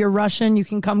 But if you're Russian, you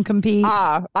can come compete.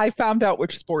 I found out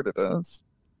which sport it is.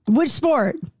 Which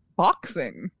sport?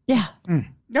 Boxing. Yeah.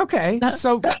 Okay.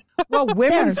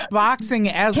 Women's boxing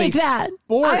as a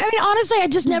sport. I mean, honestly, I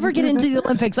just never get into the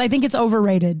Olympics. I think it's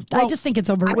overrated. I just think it's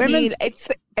overrated. It's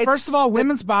first of all,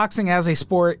 women's boxing as a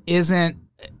sport isn't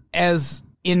as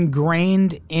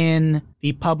ingrained in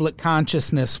the public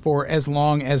consciousness for as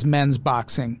long as men's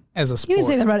boxing as a sport. You can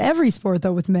say that about every sport,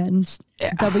 though, with men's.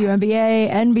 WNBA,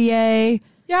 NBA.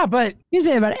 Yeah, but you can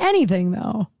say that about anything,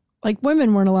 though. Like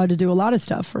women weren't allowed to do a lot of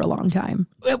stuff for a long time.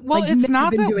 Well, it's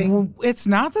not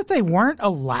that they weren't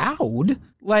allowed.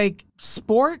 Like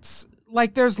sports,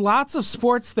 like there's lots of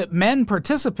sports that men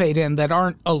participate in that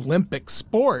aren't Olympic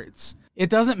sports.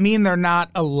 It doesn't mean they're not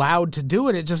allowed to do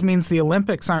it. It just means the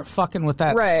Olympics aren't fucking with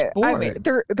that sport. I mean,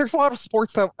 there's a lot of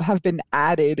sports that have been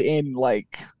added in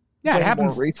like it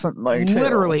happens more recently,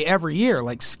 literally every year.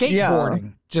 Like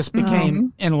skateboarding just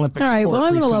became an Olympic sport. All right, well,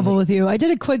 I'm going to recently. level with you. I did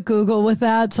a quick Google with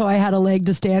that, so I had a leg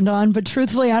to stand on. But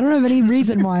truthfully, I don't have any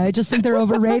reason why. I just think they're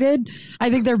overrated. I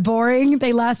think they're boring.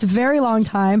 They last a very long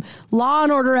time. Law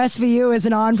and Order SVU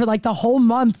isn't on for like the whole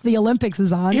month the Olympics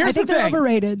is on. I think they're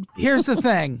overrated. Here's the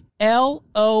thing.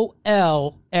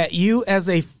 LOL at you as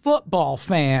a football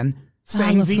fan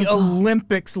saying the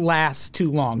Olympics last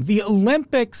too long. The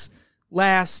Olympics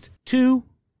last 2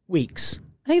 weeks.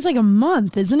 I think it's like a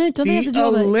month, isn't it? Don't they have to do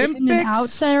all the in and out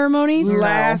ceremonies?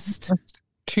 Last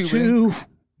 2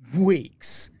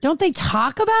 weeks. Don't they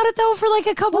talk about it though for like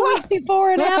a couple weeks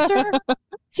before and after?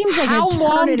 Seems like how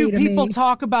long do people me.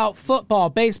 talk about football,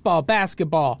 baseball,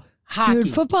 basketball, hockey?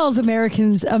 Dude, football is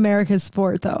America's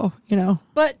sport though, you know.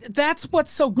 But that's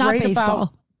what's so great about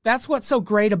that's what's so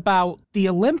great about the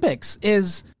Olympics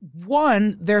is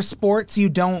one, they're sports you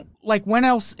don't like. When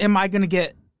else am I going to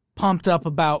get pumped up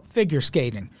about figure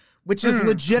skating, which is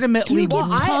legitimately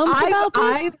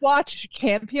I watch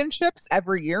championships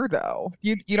every year though.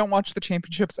 You don't watch the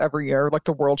championships every year, like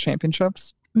the world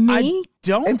championships? Me? I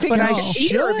don't, but I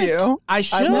should. I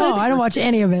should. No, I don't watch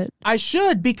any of it. I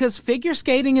should, because figure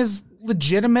skating is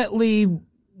legitimately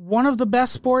one of the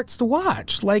best sports to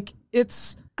watch. Like,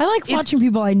 I like watching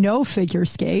people I know figure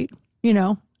skate, you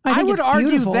know. I would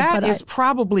argue that is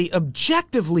probably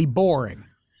objectively boring.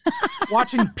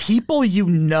 Watching people you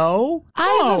know? I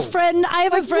have a friend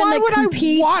that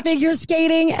competes figure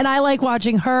skating, and I like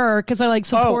watching her because I like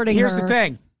supporting her. Here's the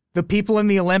thing. The people in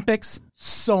the Olympics,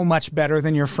 so much better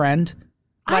than your friend.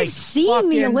 Like, I've seen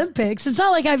the Olympics. It's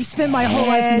not like I've spent my whole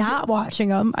life not watching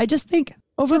them. I just think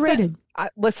overrated.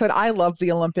 Listen, I love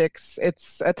the Olympics.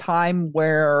 It's a time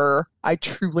where I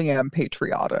truly am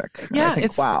patriotic. Yeah,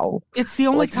 it's the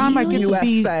only time I get to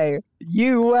be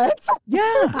U.S. Yeah.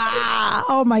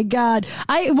 Oh my God!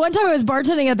 One time I was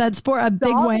bartending at that sport at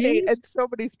Big Wings. In so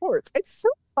many sports. It's so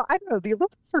fun. I don't know. The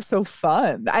Olympics are so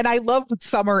fun, and I love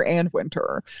summer and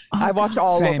winter. I watch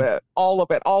all of it,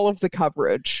 all of the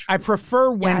coverage. I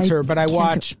prefer winter, but I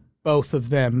watch both of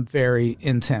them very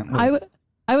intently.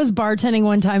 I was bartending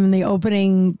one time and the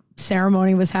opening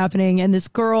ceremony was happening, and this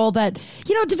girl that,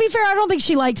 you know, to be fair, I don't think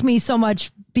she liked me so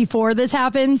much before this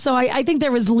happened. So I think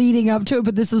there was leading up to it,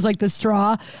 but this was like the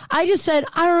straw. I just said,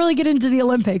 I don't really get into the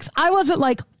Olympics. I wasn't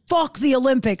like, fuck the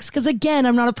Olympics. Because again,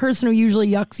 I'm not a person who usually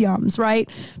yucks yums, right?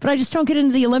 But I just don't get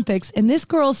into the Olympics. And this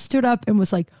girl stood up and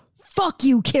was like, fuck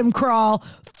you, Kim Crawl.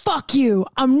 Fuck you.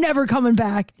 I'm never coming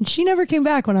back. And she never came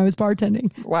back when I was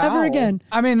bartending. Wow. Ever again.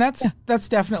 I mean, that's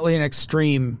definitely an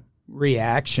extreme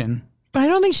reaction. But I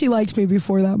don't think she liked me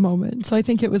before that moment. So I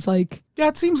think it was like... Yeah,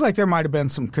 it seems like there might have been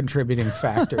some contributing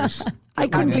factors. I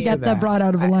couldn't get that brought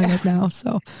out of a lineup now,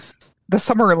 so... The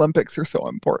Summer Olympics are so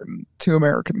important to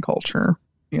American culture,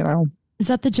 you know? Is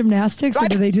that the gymnastics, or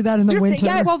do they do that in the winter?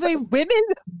 Yeah, well,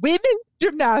 women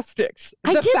gymnastics.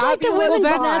 I did like the women's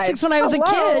gymnastics when I was a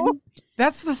kid.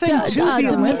 That's the thing, too.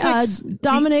 The Olympics...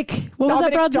 Dominic, what was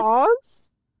that broad?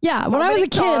 Dawes? Yeah, when I was a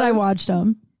kid, I watched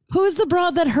them. Who was the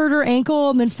broad that hurt her ankle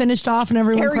and then finished off and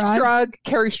everyone cried?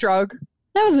 Carrie Strug.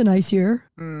 That was a nice year.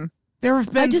 There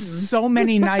have been so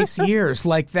many nice years.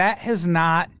 Like, that has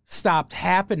not stopped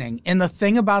happening. And the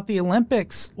thing about the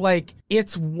Olympics, like,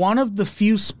 it's one of the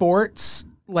few sports,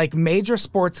 like major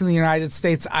sports in the United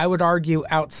States, I would argue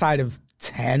outside of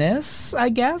tennis, I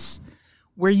guess,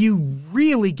 where you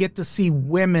really get to see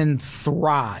women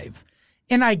thrive.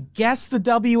 And I guess the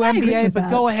WNBA, but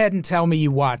go ahead and tell me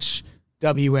you watch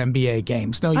WNBA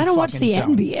games. No, you I don't watch the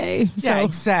don't. NBA. So. Yeah,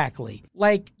 exactly.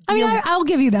 Like, I mean, I'll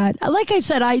give you that. Like I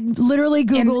said, I literally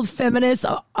Googled feminist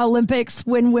Olympics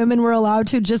when women were allowed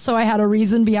to, just so I had a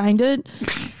reason behind it.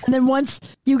 And then once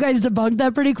you guys debunked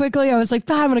that pretty quickly, I was like,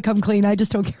 I'm going to come clean. I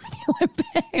just don't care for the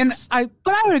Olympics.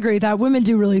 But I would agree with that. Women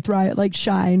do really thrive, like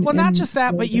shine. Well, not just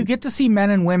that, but you get to see men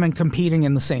and women competing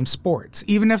in the same sports.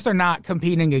 Even if they're not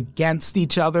competing against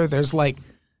each other, there's like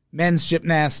men's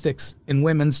gymnastics and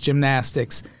women's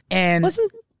gymnastics. And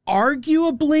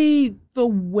arguably, the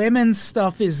women's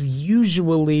stuff is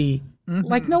usually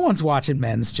like no one's watching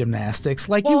men's gymnastics.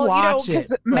 Like, you watch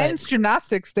it. Men's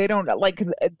gymnastics, they don't like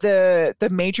the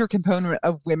major component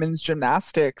of women's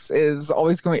gymnastics is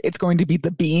always going to be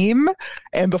the beam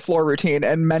and the floor routine,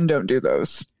 and men don't do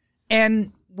those.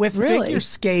 And with figure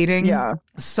skating,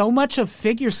 so much of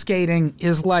figure skating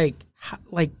is like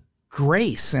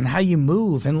grace and how you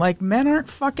move, and like men aren't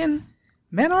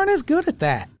as good at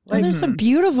that. Like, there's some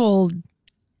beautiful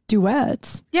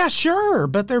duets. Yeah, sure,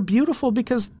 but they're beautiful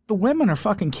because the women are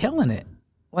fucking killing it.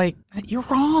 Like, you're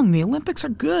wrong. The Olympics are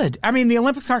good. I mean, the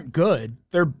Olympics aren't good.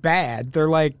 They're bad. They're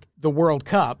like the World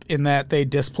Cup in that they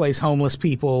displace homeless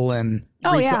people and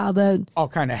all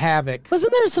kind of havoc.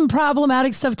 Wasn't there some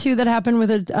problematic stuff too that happened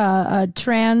with a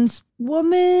trans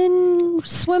woman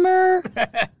swimmer?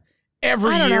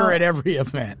 Every year at every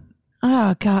event.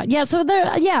 Oh God. Yeah. So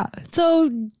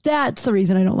So that's the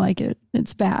reason I don't like it.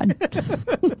 It's bad.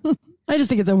 I just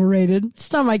think it's overrated.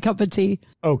 It's not my cup of tea.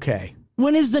 Okay.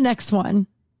 When is the next one?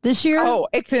 This year? Oh,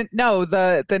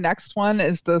 the next one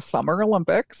is the Summer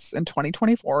Olympics in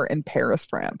 2024 in Paris,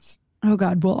 France. Oh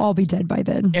God, we'll all be dead by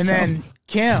then. And then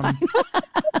Kim,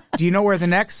 do you know where the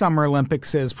next Summer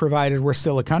Olympics is, provided we're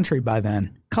still a country by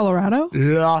then? Colorado?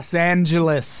 Los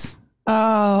Angeles.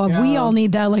 Oh, we all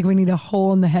need that like we need a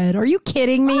hole in the head. Are you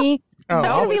kidding me? That's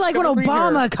going to be like when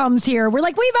Obama comes here. We're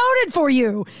like, we voted for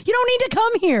you. You don't need to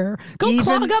come here. Go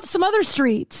clog up some other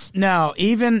streets. No,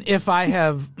 even if I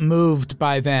have moved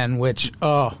by then, which,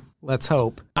 let's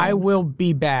hope, I will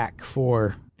be back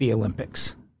for the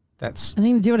Olympics. I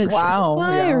think do it at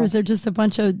SoFi, or is there just a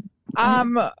bunch of...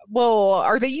 Well,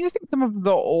 are they using some of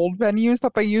the old venues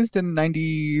that they used in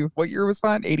 90, what year was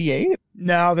that? 88?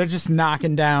 No, they're just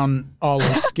knocking down all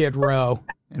of Skid Row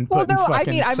and putting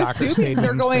fucking I'm soccer assuming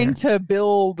they're stadiums going there. to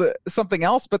build something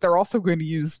else, but they're also going to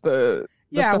use the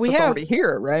stuff we that's have already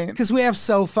here, right? Because we have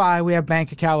SoFi, we have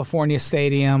Bank of California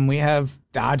Stadium, we have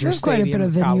Dodger There's quite a Stadium, bit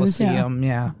of venues, Coliseum.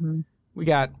 Yeah. Mm-hmm. We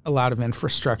got a lot of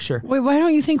infrastructure. Wait, why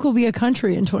don't you think we'll be a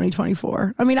country in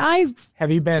 2024? I mean, I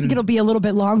think it'll be a little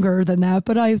bit longer than that,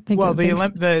 but I think. Well,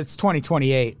 it's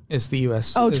 2028 is the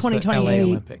U.S. Oh, is 2028 the LA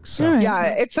Olympics. So. Right. Yeah,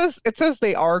 it says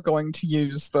they are going to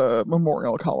use the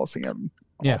Memorial Coliseum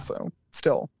also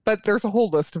still, but there's a whole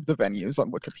list of the venues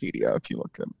on Wikipedia if you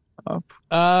look it up.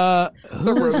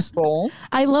 The Rose Bowl.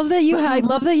 I love that you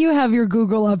have your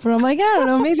Google up, and I'm like, I don't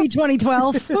know, maybe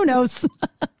 2012. Who knows?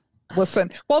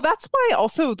 Listen, well, that's why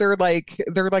also they're like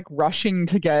rushing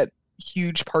to get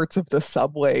huge parts of the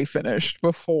subway finished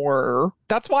before.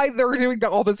 That's why they're doing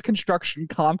all this construction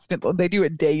constantly. They do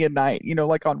it day and night,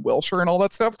 like on Wilshire and all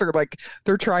that stuff.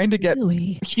 They're trying to get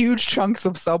huge chunks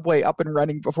of subway up and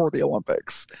running before the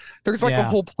Olympics. There's a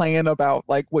whole plan about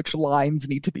like which lines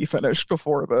need to be finished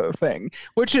before the thing,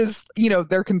 which is,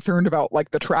 they're concerned about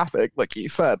like the traffic, like you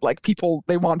said, like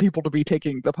they want people to be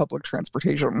taking the public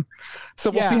transportation. So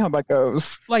we'll see how that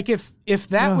goes. Like if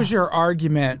that was your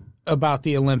argument about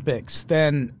the Olympics,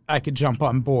 then I could jump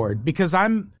on board, because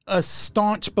I'm a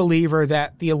staunch believer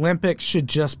that the Olympics should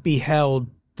just be held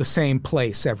the same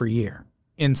place every year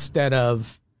instead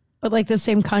of. But like the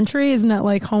same country, isn't that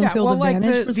like home field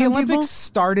advantage for some the Olympics people?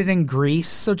 started in Greece,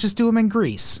 so just do them in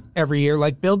Greece every year.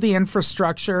 Like build the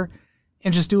infrastructure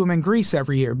and just do them in Greece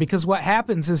every year, because what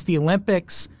happens is the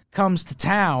Olympics comes to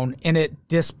town and it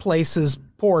displaces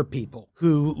poor people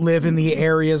who live in the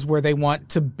areas where they want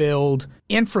to build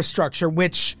infrastructure,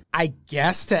 which I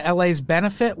guess to LA's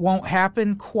benefit won't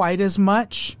happen quite as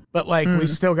much. But we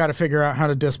still got to figure out how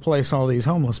to displace all these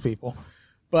homeless people.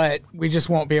 But we just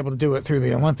won't be able to do it through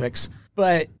the Olympics.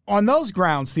 But on those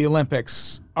grounds, the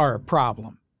Olympics are a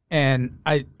problem. And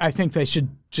I think they should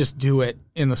just do it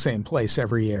in the same place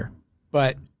every year.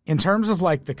 But in terms of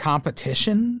like the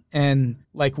competition and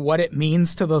like what it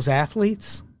means to those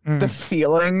athletes, the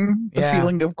feeling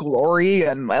of glory,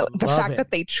 and the fact that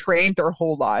they trained their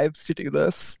whole lives to do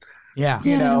this. Yeah.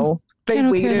 They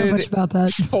waited much about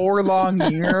that. 4 long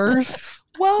years.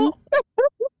 Well,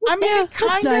 I mean, it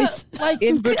kind of nice. like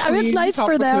it's nice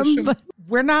for them, but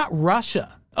we're not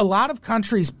Russia. A lot of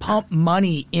countries pump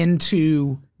money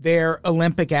into their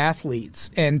Olympic athletes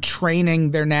and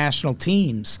training their national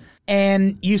teams.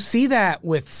 And you see that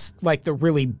with like the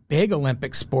really big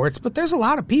Olympic sports, but there's a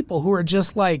lot of people who are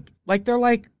just like they're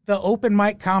like the open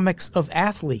mic comics of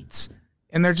athletes.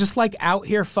 And they're just like out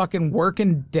here fucking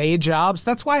working day jobs.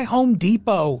 That's why Home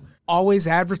Depot always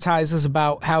advertises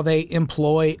about how they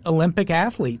employ Olympic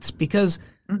athletes, because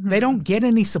they don't get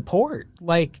any support.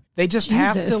 Like they just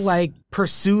have to like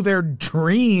pursue their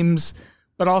dreams,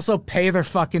 but also pay their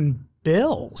fucking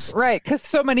bills. Right, because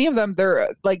so many of them,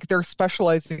 they're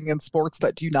specializing in sports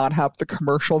that do not have the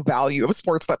commercial value of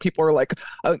sports that people are like,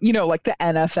 like the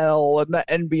NFL and the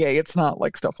NBA. It's not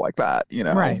like stuff like that,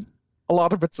 Right. A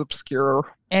lot of it's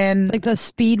obscure. And like the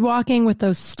speed walking with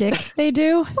those sticks they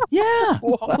do. Yeah,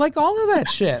 like all of that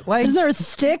shit. Like, isn't there a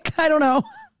stick? I don't know.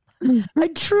 I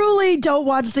truly don't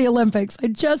watch the Olympics.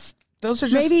 Those are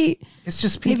just it's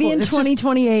just people. Maybe in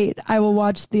 2028 I will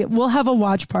watch we'll have a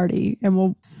watch party and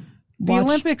we'll The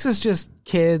Olympics is just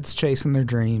kids chasing their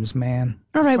dreams, man.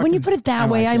 All right, when you put it that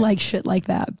way, I like shit like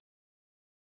that.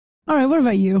 All right, what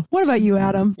about you? What about you,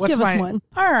 Adam? Give us one.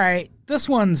 All right, this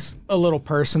one's a little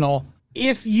personal.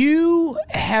 If you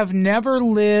have never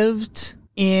lived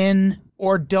in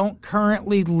or don't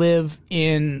currently live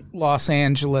in Los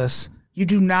Angeles, you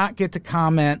do not get to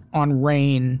comment on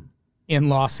rain in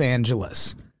Los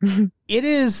Angeles. It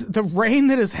is the rain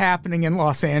that is happening in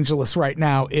Los Angeles right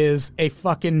now is a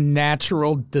fucking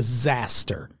natural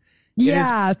disaster.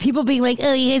 Yeah, people being like,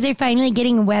 "Oh, you guys are finally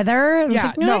getting weather."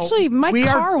 Yeah, no, actually, my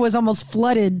car was almost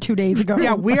flooded 2 days ago.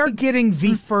 Yeah, we are getting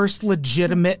the first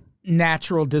legitimate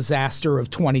natural disaster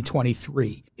of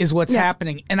 2023 is what's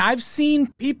happening. And I've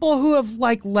seen people who have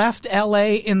like left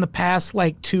LA in the past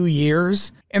like 2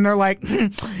 years, and they're like,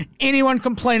 anyone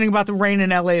complaining about the rain in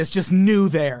LA is just new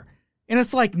there. And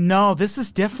it's like, no, this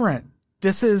is different.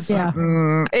 This is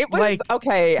it was like,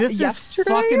 okay. This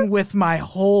yesterday? is fucking with my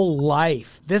whole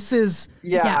life. This is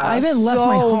I've been left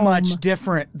my so home. much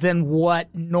different than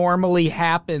what normally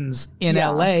happens in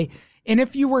LA. And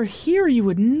if you were here, you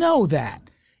would know that.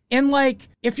 And like,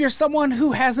 if you're someone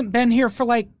who hasn't been here for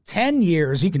like 10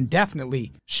 years, you can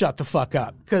definitely shut the fuck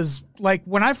up. Because like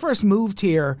when I first moved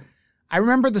here, I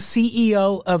remember the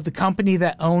CEO of the company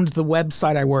that owned the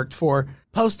website I worked for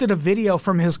posted a video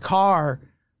from his car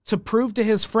to prove to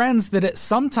his friends that it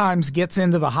sometimes gets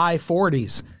into the high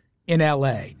 40s in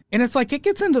LA. And it's like, it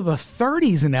gets into the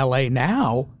 30s in LA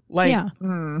now. Like,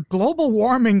 global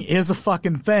warming is a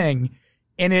fucking thing.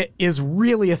 And it is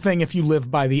really a thing if you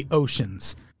live by the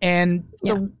oceans. And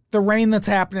the rain that's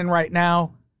happening right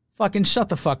now, fucking shut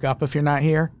the fuck up if you're not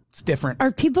here. It's different.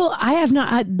 Are people,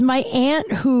 my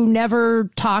aunt who never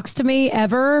talks to me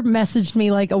ever messaged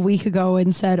me like a week ago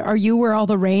and said, are you where all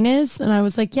the rain is? And I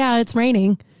was like, yeah, it's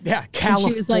raining. Yeah,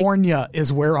 California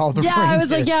is where all the rain is. Yeah, I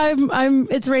was like, yeah,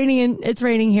 it's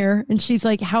raining here. And she's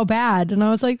like, how bad? And I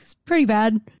was like, it's pretty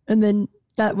bad. And then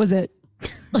that was it.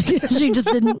 Like, she just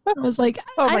didn't. I was like,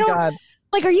 oh my God.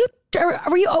 Like,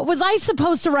 was I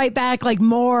supposed to write back like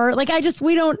more? Like,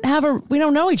 we don't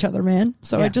know each other, man.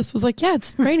 So I just was like, yeah,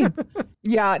 it's raining.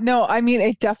 Yeah, no, I mean,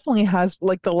 it definitely has,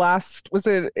 like,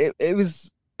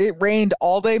 it rained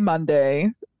all day Monday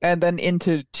and then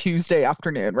into Tuesday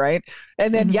afternoon, right?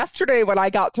 And then yesterday when I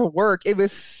got to work, it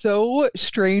was so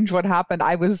strange what happened.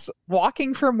 I was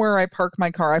walking from where I park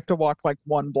my car. I have to walk like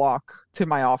 1 block to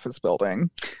my office building.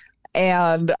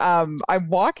 And I'm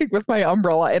walking with my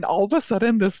umbrella, and all of a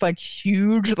sudden this like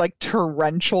huge like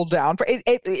torrential downpour.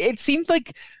 It seemed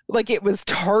like it was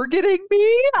targeting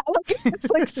me. Like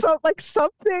it's like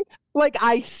something like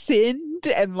I sinned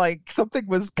and like something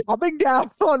was coming down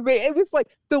on me. It was like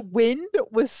the wind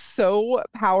was so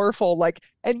powerful. Like,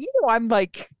 and I'm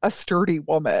like a sturdy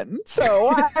woman, so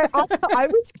I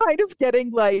was kind of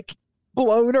getting like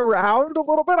blown around a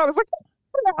little bit. I was like,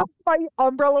 my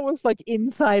umbrella was like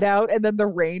inside out, and then the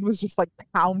rain was just like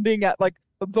pounding at like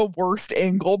the worst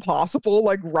angle possible,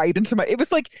 like right into my. It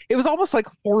was almost like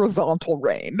horizontal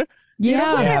rain.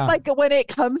 When it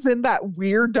comes in that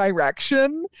weird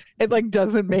direction, it like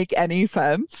doesn't make any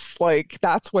sense. Like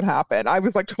that's what happened. I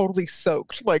was like totally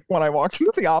soaked. Like when I walked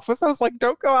into the office, I was like,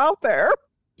 "Don't go out there."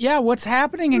 Yeah, what's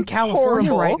happening in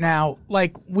California right now?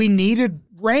 Like we needed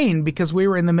rain because we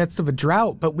were in the midst of a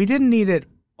drought, but we didn't need it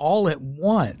all at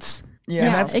once.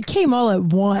 Yeah, it came all at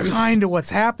once. Kind of what's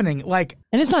happening. Like,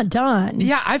 and it's not done.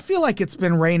 Yeah, I feel like it's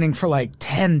been raining for like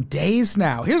 10 days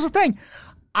now. Here's the thing.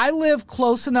 I live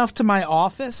close enough to my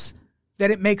office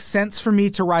that it makes sense for me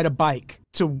to ride a bike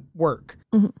to work.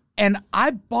 Mm-hmm. And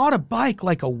I bought a bike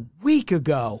like a week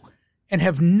ago and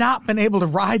have not been able to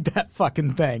ride that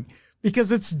fucking thing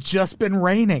because it's just been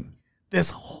raining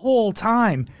this whole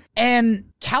time.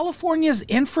 And California's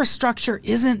infrastructure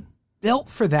isn't built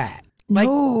for that. Like,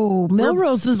 no,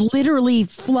 Melrose was literally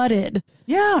flooded.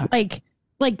 Yeah. Like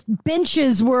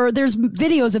benches there's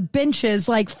videos of benches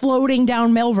like floating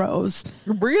down Melrose.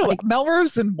 Really? Like,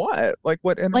 Melrose and what? Like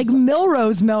what? Like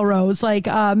Melrose, like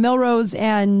Melrose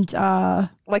and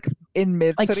like in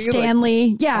mid like city,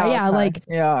 Stanley. Like,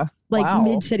 Like wow.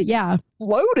 mid city. Yeah.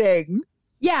 Floating.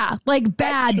 Yeah. Like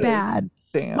bad.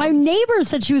 Damn. My neighbor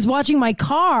said she was watching my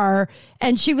car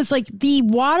and she was like, the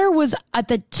water was at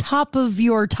the top of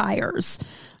your tires.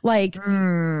 Like,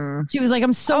 she was like,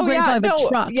 I'm so grateful I have a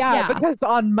truck. Yeah, because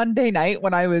on Monday night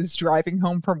when I was driving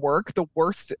home from work, the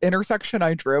worst intersection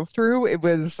I drove through, it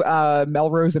was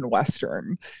Melrose and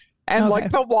Western. And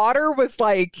like the water was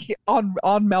like on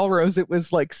Melrose, it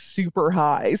was like super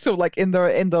high. So like in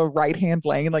the right hand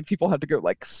lane, like people had to go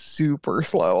like super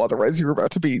slow, otherwise you were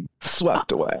about to be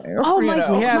swept away.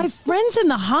 My friend's in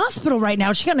the hospital right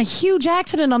now. She got in a huge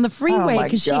accident on the freeway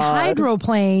because she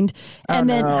hydroplaned and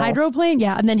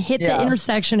then hit the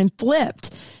intersection and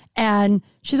flipped. And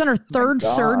she's on her third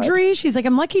surgery. She's like,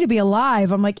 I'm lucky to be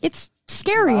alive. I'm like, it's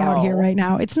scary out here right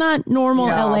now. It's not normal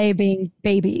LA being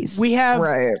babies. We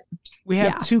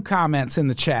have 2 comments in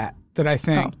the chat that I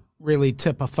think really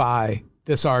typify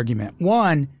this argument.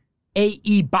 One,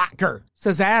 A.E. Bacher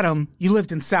says, Adam, you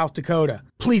lived in South Dakota.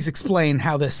 Please explain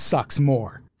how this sucks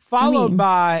more. Followed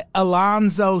by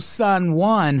Alonzo Sun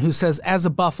 1, who says, as a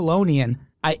Buffalonian,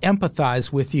 I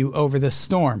empathize with you over this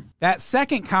storm. That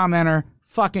second commenter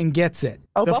fucking gets it.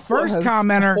 The Buffalo first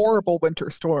commenter, horrible winter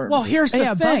storm. Well, here's the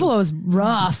thing. Buffalo's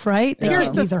rough, right?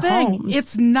 Here's the thing. Homes.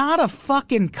 It's not a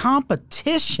fucking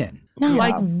competition. No.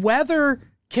 Like weather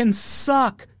can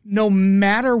suck no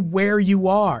matter where you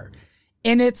are.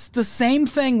 And it's the same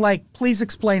thing. Like, please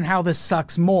explain how this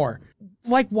sucks more.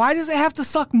 Like, why does it have to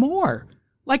suck more?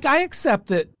 Like, I accept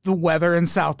that the weather in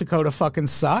South Dakota fucking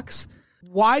sucks.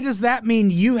 Why does that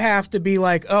mean you have to be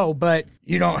like, oh, but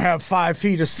you don't have 5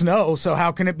 feet of snow, so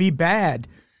how can it be bad?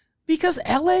 Because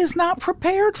LA is not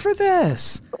prepared for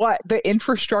this. What? The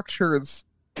infrastructure is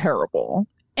terrible.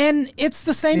 And it's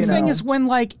the same thing as when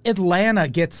like Atlanta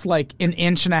gets like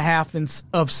 1.5 inches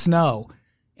of snow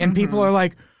and people are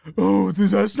like, oh,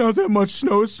 that's not that much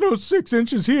snow. It snows 6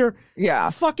 inches here. Yeah.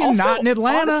 Fucking Also, not in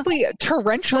Atlanta. Honestly,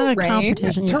 torrential rain,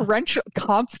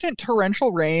 constant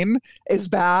torrential rain is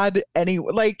bad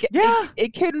anyway. Like,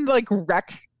 it can like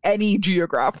wreck any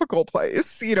geographical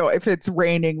place, you know, if it's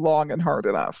raining long and hard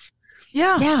enough.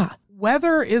 Yeah.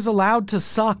 Weather is allowed to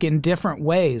suck in different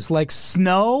ways. Like,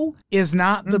 snow is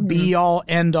not the be all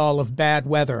end all of bad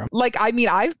weather. Like, I mean,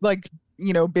 I've like,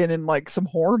 you know, been in like some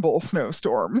horrible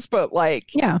snowstorms, but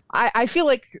like, I feel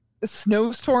like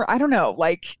snowstorm, I don't know,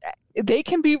 like they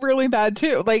can be really bad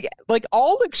too. Like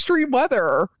all extreme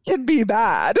weather can be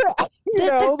bad.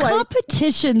 The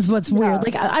competition's what's weird.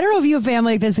 Like, I don't know if you have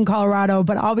family like this in Colorado,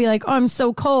 but I'll be like, oh, I'm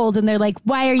so cold. And they're like,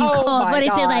 why are you cold? What is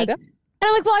it like? And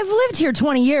I'm like, well, I've lived here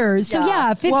 20 years. So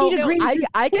yeah, 50 degrees.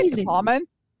 I get comment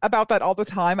about that all the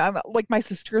time. I'm like, my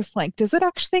sister's like, does it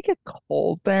actually get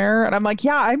cold there? And I'm like,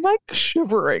 yeah, I'm like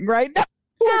shivering right now.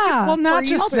 Yeah. Well, not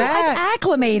just that. I'm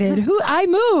acclimated. I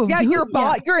moved. Yeah,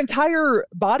 your entire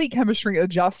body chemistry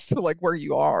adjusts to like where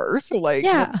you are. So like,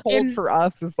 what's cold for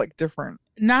us is like different.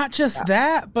 Not just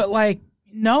that, but like,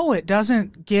 no, it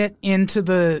doesn't get into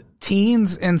the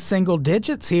teens and single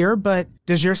digits here. But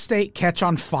does your state catch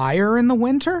on fire in the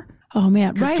winter? Oh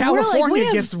man, because California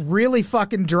gets really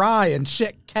fucking dry and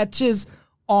shit catches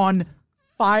on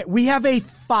fire. We have a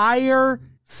fire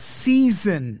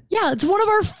season. Yeah, it's one of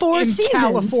our 4 seasons.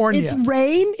 California. It's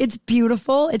rain, it's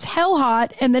beautiful, it's hell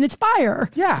hot, and then it's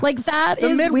fire. Yeah. Like that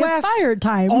the is Midwest fire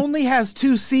time. Only has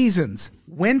 2 seasons,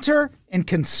 winter and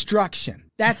construction.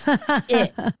 That's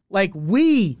it. Like,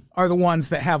 we are the ones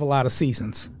that have a lot of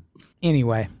seasons.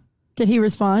 Anyway. Did he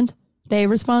respond? They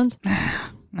respond? I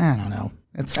don't know.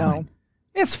 It's fine.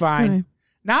 It's fine. Right.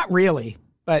 Not really,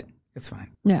 but it's fine.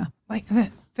 Yeah. Like,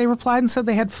 they replied and said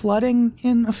they had flooding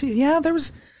in a few. Yeah, there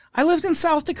was. I lived in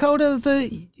South Dakota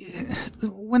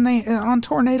when they on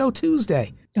Tornado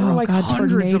Tuesday. There were like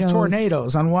hundreds of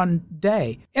tornadoes on one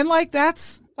day, and like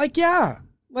that's like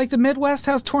like the Midwest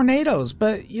has tornadoes,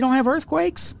 but you don't have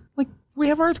earthquakes. Like, we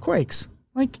have earthquakes.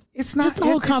 Like, it's not just the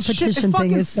whole competition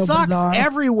thing is so sucks bizarre.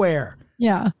 Everywhere.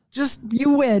 Yeah. Just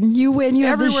you win. You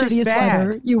have the shittiest bad.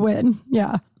 weather. You win.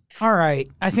 Yeah. All right.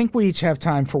 I think we each have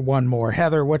time for one more.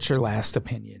 Heather, what's your last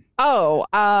opinion? Oh,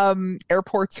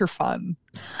 airports are fun.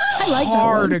 I like that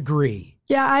Hard one. agree.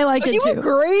 Yeah, I like it you too.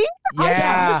 Agree?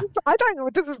 Yeah. I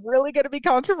thought this is really going to be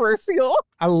controversial.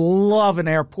 I love an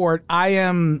airport. I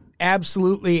am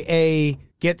absolutely a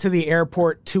get to the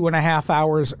airport 2.5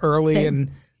 hours early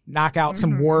and knock out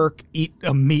some work, eat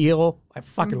a meal. I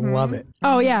fucking love it.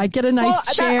 Oh, yeah. Get a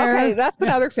nice chair. That's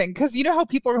another thing. Because you know how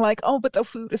people are like, oh, but the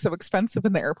food is so expensive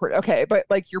in the airport. Okay. But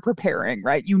like, you're preparing,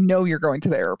 right? You know you're going to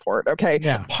the airport. Okay.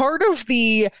 Yeah. Part of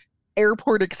the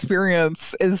airport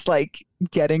experience is like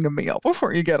getting a meal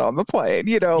before you get on the plane,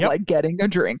 you know, like getting a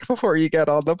drink before you get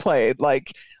on the plane,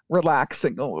 like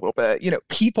relaxing a little bit, you know,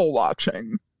 people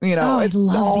watching, you know, it's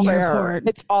all there.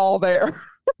 It's all there.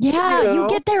 Yeah, you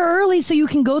get there early so you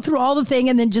can go through all the thing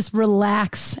and then just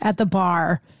relax at the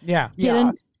bar. Yeah.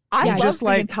 I love just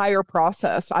the entire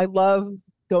process. I love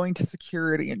going to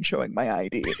security and showing my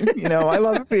ID. You know, I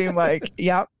love being like,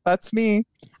 yep, that's me.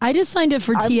 I just signed up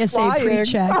for TSA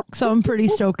pre-check, so I'm pretty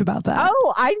stoked about that.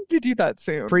 Oh, I need to do that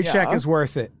soon. Pre-check is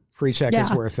worth it. Pre-check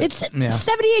is worth it. It's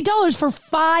 $78 for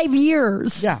 5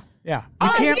 years. Yeah, yeah. You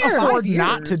can't afford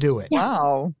not to do it.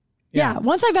 Wow. Yeah.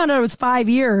 Once I found out it was 5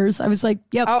 years, I was like,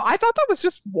 yep. Oh, I thought that was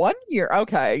just 1 year.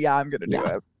 Okay. Yeah, I'm going to do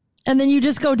it. And then you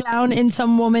just go down and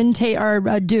some woman, or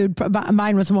a dude,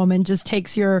 mine was a woman, just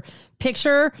takes your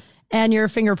picture and your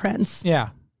fingerprints. Yeah.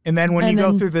 And then when you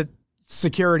go through the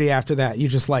security after that, you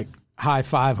just like high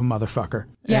five a motherfucker.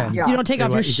 Yeah. You don't take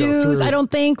off your shoes, I don't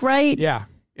think, right? Yeah.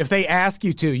 If they ask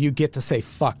you to, you get to say,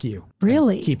 fuck you.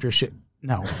 Really? Keep your shit.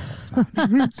 No, that's not.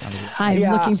 I'm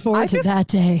looking forward to that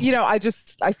day. You know,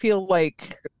 I feel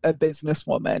like a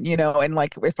businesswoman, you know, and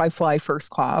like if I fly first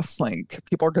class, like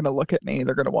people are going to look at me,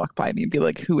 they're going to walk by me and be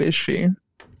like, who is she?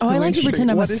 Oh, I like to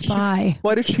pretend I'm a spy.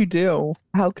 What did she do?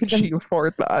 How could she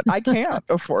afford that? I can't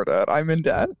afford it. I'm in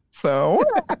debt. So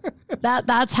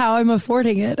that's how I'm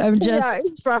affording it. I'm just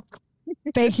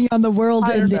banking on the world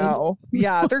ending. I don't know.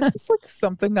 Yeah, there's just like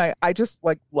something I just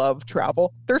like love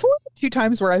travel. There's only 2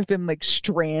 times where I've been like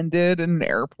stranded in an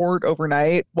airport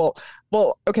overnight. Well,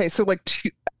 okay, so like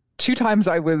two times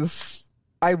I was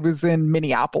in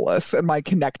Minneapolis and my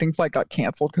connecting flight got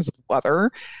canceled because of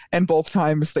weather, and both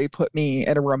times they put me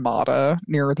in a Ramada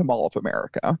near the Mall of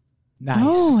America. Nice.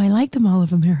 Oh, I like the Mall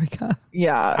of America.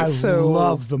 Yeah, I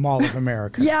love the Mall of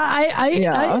America. Yeah,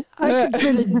 I could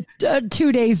spend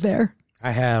 2 days there. I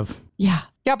have. Yeah.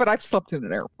 Yeah, but I've slept in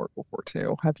an airport before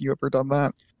too. Have you ever done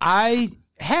that? I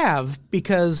have,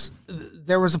 because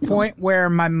there was a point where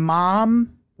my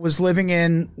mom was living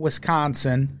in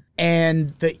Wisconsin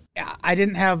and I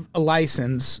didn't have a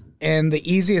license, and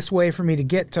the easiest way for me to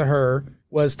get to her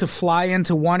was to fly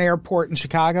into one airport in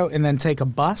Chicago and then take a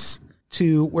bus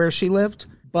to where she lived.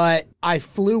 But I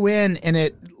flew in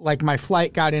and my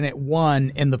flight got in at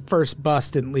 1 and the first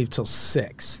bus didn't leave till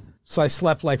 6. So I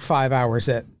slept like 5 hours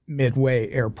at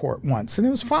Midway Airport once, and it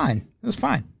was fine. It was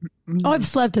fine. Oh, I've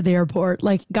slept at the airport,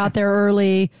 like got there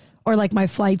early, or like my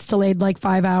flight's delayed like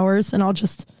 5 hours, and I'll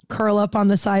just curl up on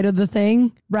the side of the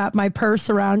thing, wrap my purse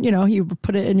around, you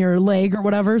put it in your leg or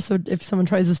whatever. So if someone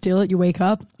tries to steal it, you wake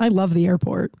up. I love the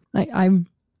airport.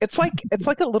 It's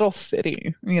like a little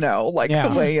city,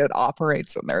 the way it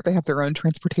operates in there. They have their own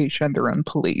transportation, their own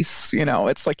police,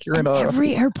 it's like you're in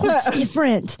every airport's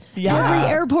different. Yeah. Every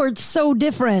airport's so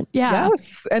different. Yeah.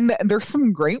 Yes. And there's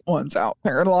some great ones out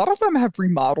there. And a lot of them have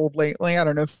remodeled lately. I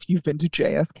don't know if you've been to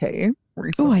JFK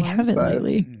recently. Oh, I haven't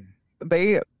lately.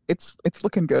 It's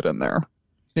looking good in there.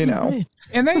 And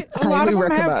a lot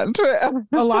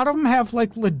of them have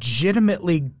like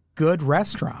legitimately good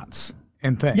restaurants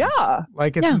and things. Yeah.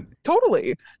 Like it's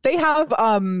totally. They have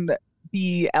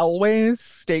the Elway's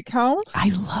Steakhouse. I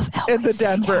love Elway's at the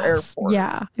Denver airport.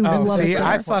 Yeah.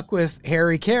 I fuck with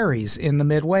Harry Carey's in the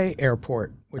Midway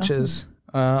Airport, which is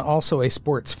also a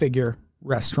sports figure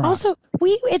restaurant. Also,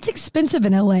 it's expensive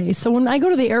in LA. So when I go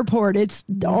to the airport, it's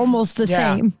almost the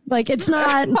same. Like it's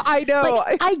not. I know.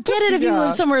 Like, I get it if you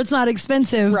live somewhere it's not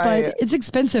expensive, but it's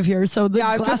expensive here. So the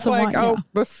glass of wine.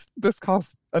 This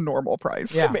costs a normal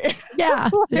price to me. Yeah.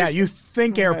 Yeah. You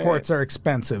think airports are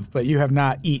expensive, but you have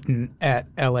not eaten at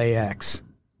LAX,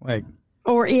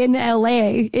 or in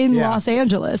LA, in Los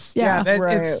Angeles. Yeah.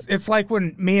 It's like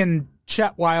when me and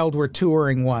Chet Wild were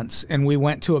touring once, and we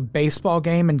went to a baseball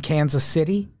game in Kansas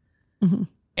City. Mm-hmm.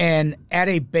 And at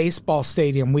a baseball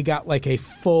stadium, we got like a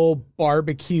full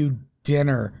barbecue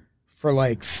dinner for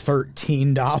like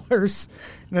 $13.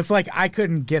 And it's like, I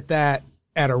couldn't get that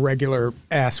at a regular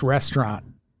ass restaurant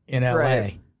in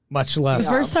LA, much less.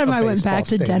 The first time I went back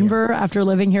to Denver after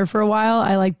living here for a while,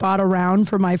 I bought a round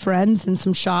for my friends and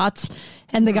some shots.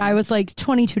 And the guy was like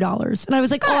 $22. And I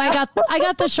was like, oh, I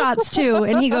got the shots too.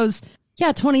 And he goes,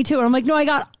 yeah, 22. And I'm like, no, I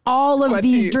got all of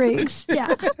these drinks. Yeah.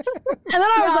 And then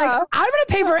I was like, I'm going to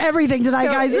pay for everything tonight,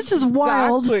 guys. This is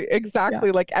wild. Exactly.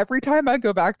 Yeah. Like every time I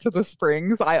go back to the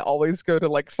Springs, I always go to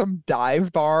like some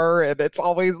dive bar, and it's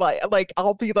always like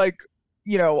I'll be like,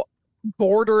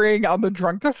 bordering on the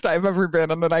drunkest I've ever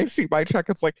been. And then I see my check.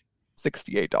 It's like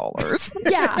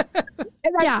 $68. Yeah.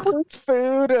 And I put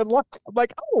food and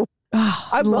like, oh,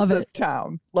 I love this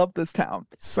town. Love this town.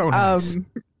 So nice.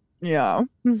 Yeah.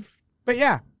 But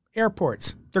yeah,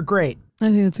 airports, they're great.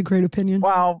 I think that's a great opinion.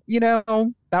 Wow.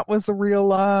 That was a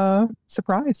real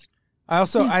surprise. I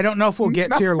don't know if we'll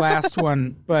get to your last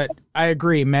one, but I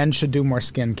agree. Men should do more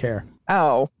skincare.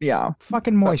 Oh, yeah.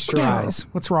 Fucking moisturize.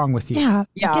 What's wrong with you? Yeah.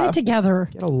 Get it together.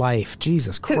 Get a life.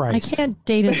 Jesus Christ. I can't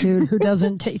date a dude who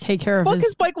doesn't take care of his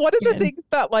skin. One of the things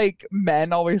that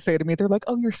men always say to me, they're like,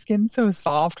 oh, your skin's so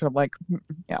soft. And I'm like,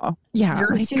 yeah. Yeah.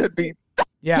 Yours could be.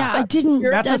 Yeah, I didn't.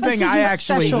 That's the thing I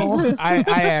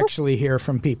actually hear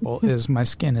from people is my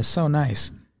skin is so nice.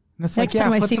 And it's next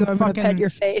time I see you, I'm going to pet your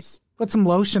face. Put some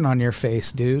lotion on your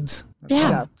face, dudes.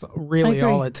 That's really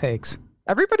all it takes.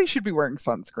 Everybody should be wearing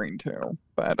sunscreen too,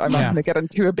 but I'm not going to get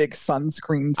into a big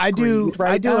sunscreen. I do a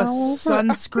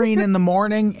sunscreen in the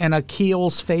morning and a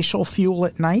Kiehl's facial fuel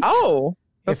at night. Oh,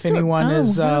 if anyone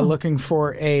is looking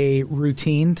for a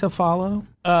routine to follow.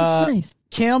 That's nice.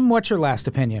 Kim, what's your last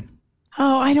opinion?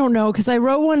 Oh, I don't know, because I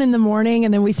wrote one in the morning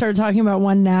and then we started talking about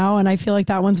one now, and I feel like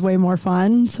that one's way more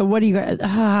fun. So what do you guys?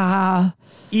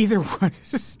 Either one.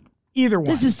 Either one.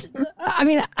 This is,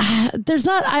 there's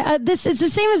not, it's the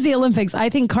same as the Olympics. I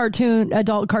think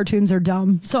adult cartoons are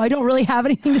dumb. So I don't really have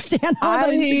anything to stand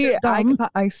on.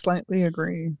 I slightly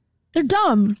agree. They're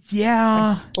dumb.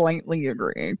 Yeah. I slightly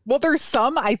agree. Well, there's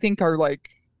some I think are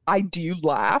I do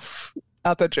laugh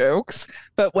at the jokes,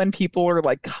 but when people are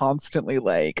constantly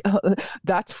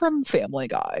that's from Family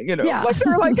Guy,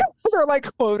 they're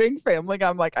quoting Family Guy.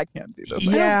 I'm like, I can't do this.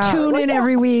 Yeah, I don't tune in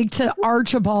every week to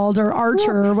Archibald or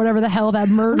Archer or whatever the hell that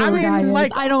murderer guy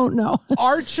is. I don't know.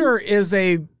 Archer is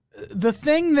the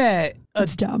thing that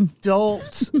it's dumb.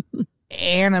 Adult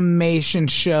animation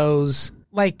shows,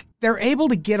 they're able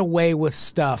to get away with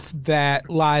stuff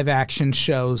that live action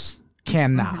shows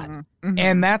cannot. Mm-hmm. Mm-hmm.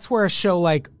 And that's where a show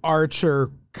like Archer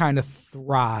kind of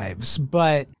thrives.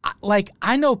 But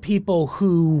I know people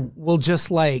who will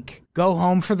just go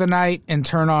home for the night and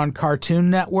turn on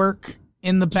Cartoon Network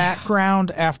in the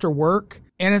background after work.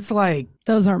 And it's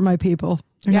those aren't my people.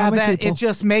 It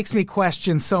just makes me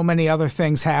question so many other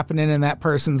things happening in that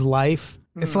person's life.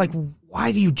 It's like,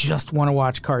 why do you just want to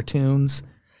watch cartoons?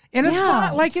 And it's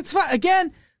fun. Like, it's fun.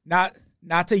 Again, not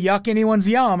to yuck anyone's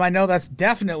yum. I know that's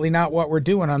definitely not what we're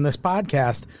doing on this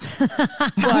podcast.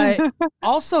 But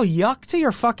also yuck to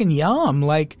your fucking yum.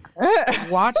 Like,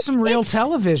 watch some real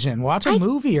television. Watch a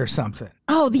movie or something.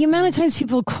 Oh, the amount of times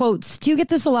people quotes. Do you get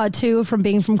this a lot too from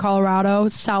being from Colorado?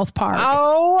 South Park.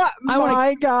 Oh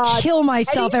my God. Kill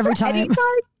myself every time. Anytime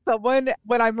someone,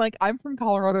 when I'm like, I'm from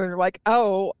Colorado, and they're like,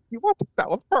 oh, you watch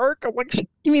South Park? I'm like,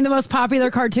 you mean the most popular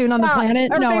cartoon on the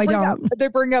planet? No, I don't. They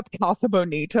bring up Casa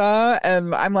Bonita,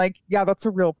 and I'm like, yeah, that's a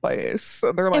real place.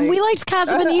 And they're like, and we liked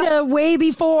Casa Bonita way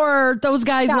before those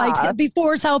guys liked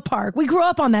before South Park. We grew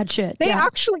up on that shit. They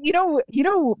actually, you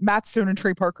know, Matt Stone and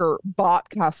Trey Parker bought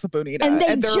Casa Bonita, and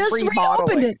they're just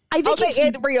reopened it. I think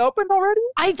it reopened already.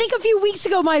 I think a few weeks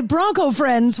ago, my Bronco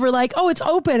friends were like, "Oh, it's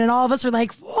open," and all of us were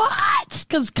like, "What?"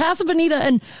 Because Casa Bonita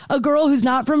and a girl who's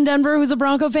not from Denver, who's a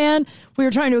Bronco fan, we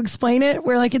were trying to explain it.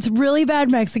 We're like, it's really bad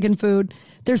Mexican food.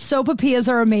 Their sopapillas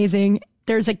are amazing.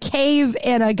 There's a cave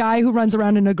and a guy who runs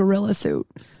around in a gorilla suit.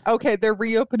 Okay, they're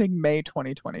reopening May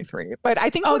 2023. But I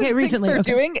think what they're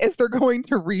doing is they're going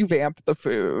to revamp the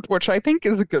food, which I think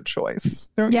is a good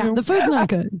choice. The food's not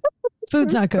good.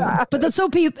 Food's not good. But the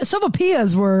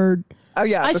sopapillas were... Oh,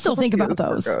 yeah. I still think about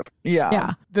those.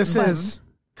 Yeah. This is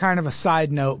kind of a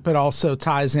side note, but also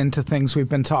ties into things we've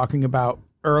been talking about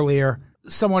earlier.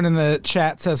 Someone in the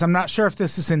chat says, I'm not sure if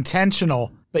this is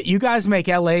intentional, but you guys make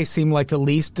LA seem like the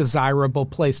least desirable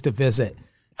place to visit.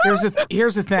 Here's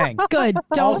the thing. Good.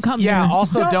 Don't come here. Yeah,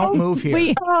 also don't move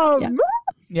here.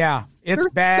 Yeah, it's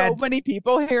There's bad. So many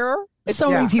people here.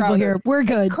 Many people here. We're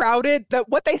good. Crowded.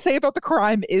 What they say about the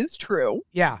crime is true.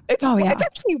 Yeah. It's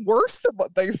actually worse than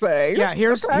what they say. Yeah,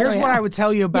 here's what I would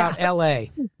tell you about LA.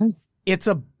 It's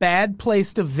a bad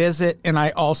place to visit, and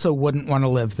I also wouldn't want to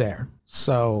live there.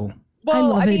 So...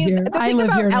 Well, I love it here. I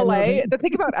live here. LA. The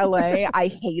thing about LA, I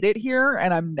hate it here,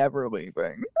 and I'm never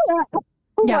leaving.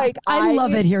 Yeah, I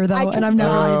love it here though, and I'm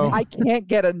not leaving. I can't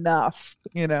get enough.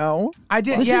 You know,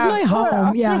 This is my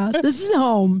home. Yeah, this is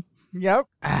home. Yep.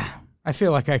 I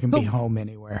feel like I can be home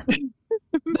anywhere.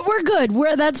 But we're good.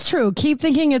 That's true. Keep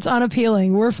thinking it's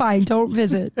unappealing. We're fine. Don't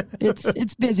visit.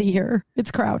 It's busy here. It's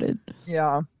crowded.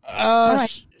 Yeah.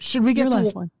 Right. Should we get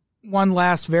to one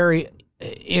last very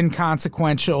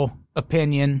inconsequential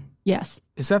opinion? Yes.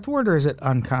 Is that the word, or is it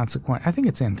unconsequential? I think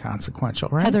it's inconsequential,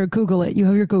 right? Heather, Google it. You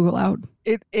have your Google out.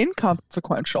 It's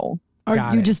inconsequential. Or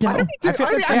you just know.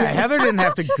 Heather didn't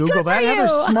have to Google that.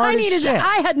 Heather's smart as shit.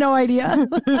 I had no idea.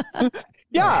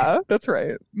 Yeah, that's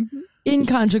right. Mm-hmm.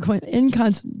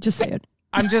 Just say it.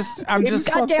 I'm just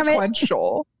God damn it.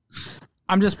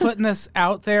 I'm just putting this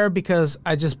out there because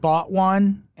I just bought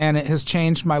one and it has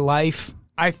changed my life.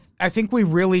 I think we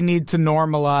really need to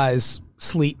normalize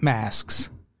sleep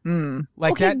masks.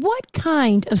 Like okay, what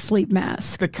kind of sleep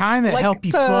mask? The kind that help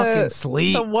you fucking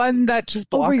sleep. The one that just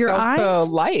blocks your out eyes? the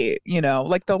light,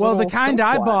 like the the kind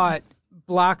I bought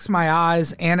blocks my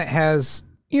eyes, and it has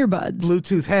earbuds,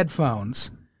 Bluetooth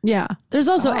headphones. Yeah, there's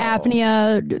also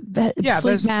apnea.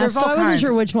 Sleep mask. So I wasn't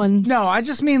sure which one. No, I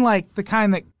just mean like the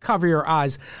kind that cover your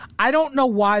eyes. I don't know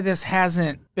why this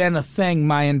hasn't been a thing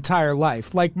my entire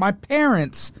life. Like, my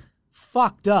parents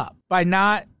fucked up by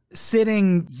not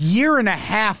sitting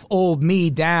year-and-a-half-old me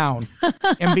down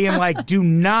and being like, do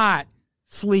not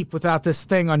sleep without this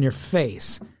thing on your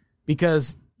face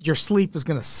because your sleep is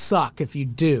going to suck if you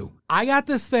do. I got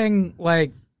this thing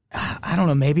like, I don't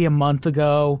know, maybe a month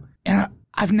ago, and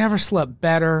I've never slept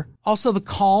better. Also, the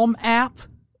Calm app,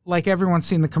 like everyone's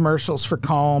seen the commercials for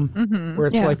Calm, where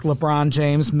it's like LeBron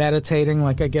James meditating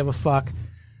like I give a fuck.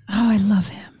 Oh, I love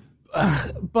him.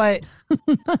 But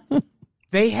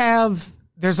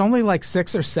there's only like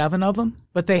 6 or 7 of them,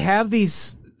 but they have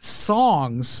these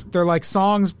songs. They're like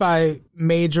songs by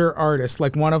major artists.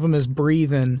 Like, one of them is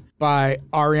Breathin' by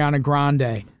Ariana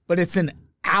Grande, but it's an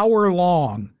hour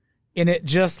long. And it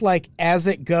just, like, as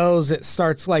it goes, it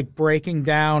starts like breaking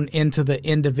down into the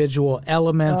individual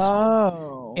elements.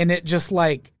 Oh. And it just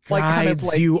like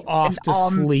guides you off to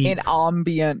sleep. An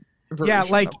ambient version. Yeah,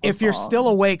 like if you're still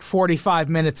awake 45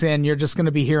 minutes in, you're just going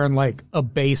to be hearing like a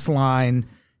bass line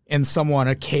and someone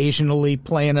occasionally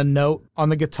playing a note on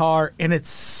the guitar. And it's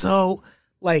so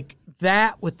like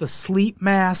that with the sleep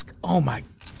mask. Oh my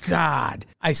God.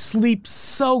 I sleep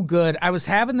so good. I was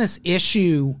having this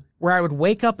issue where I would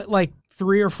wake up at like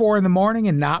 3 or 4 in the morning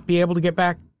and not be able to get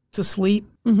back to sleep.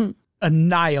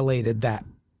 Annihilated that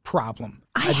problem.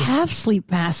 I have sleep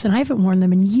masks and I haven't worn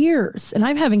them in years, and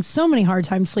I'm having so many hard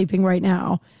times sleeping right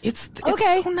now. It's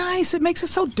so nice. It makes it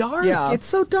so dark. Yeah. It's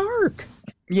so dark.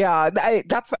 Yeah,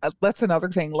 that's another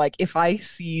thing. Like if I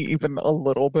see even a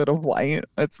little bit of light,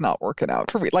 it's not working out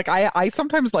for me. Like I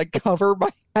sometimes like cover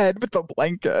my head with a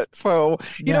blanket. So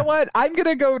you know what? I'm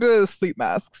gonna go to sleep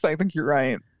masks. I think you're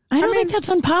right. I don't think that's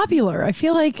unpopular. I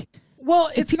feel like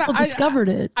it's people not discovered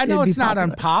it. I know it's not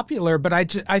unpopular, but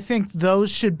I think those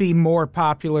should be more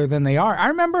popular than they are. I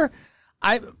remember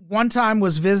I one time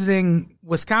was visiting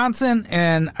Wisconsin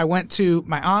and I went to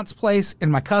my aunt's place and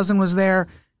my cousin was there.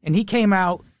 And he came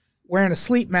out wearing a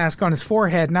sleep mask on his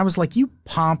forehead. And I was like, you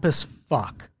pompous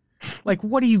fuck. Like,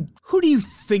 who do you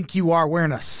think you are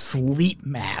wearing a sleep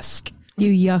mask?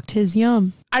 You yucked his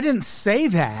yum. I didn't say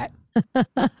that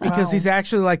because he's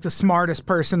actually like the smartest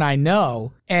person I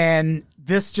know. And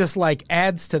this just like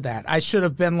adds to that. I should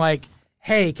have been like,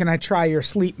 hey, can I try your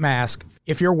sleep mask?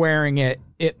 If you're wearing it,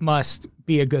 it must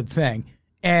be a good thing.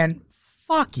 And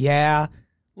fuck yeah.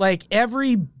 Like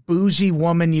every bougie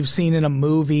woman you've seen in a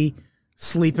movie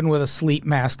sleeping with a sleep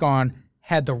mask on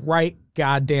had the right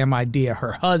goddamn idea.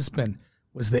 Her husband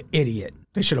was the idiot.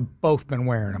 They should have both been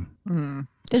wearing them. Mm.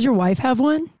 Does your wife have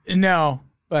one? No,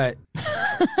 but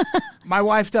my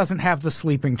wife doesn't have the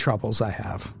sleeping troubles I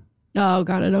have. Oh,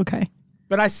 got it. Okay.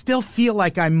 But I still feel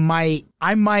like I might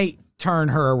turn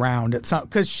her around at some,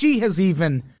 because she has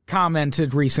even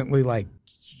commented recently like,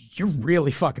 you're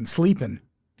really fucking sleeping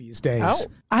these days. Oh.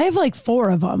 I have like 4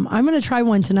 of them. I'm going to try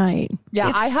one tonight.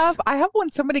 Yeah, I have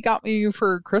one somebody got me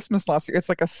for Christmas last year. It's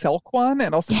like a silk one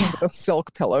and also came with a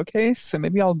silk pillowcase. So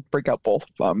maybe I'll break out both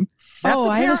of them. That's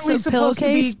apparently supposed to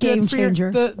be game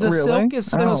changer. The really? silk is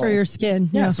supposed for your skin.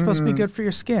 Yeah, it's supposed to be good for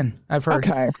your skin. I've heard.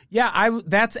 Okay. Yeah,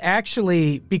 that's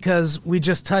actually because we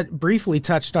just briefly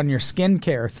touched on your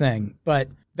skincare thing, but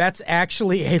that's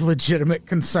actually a legitimate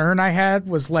concern I had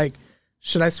was like,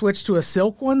 should I switch to a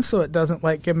silk one so it doesn't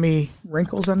like give me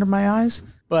wrinkles under my eyes?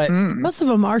 But most of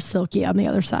them are silky on the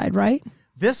other side, right?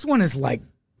 This one is like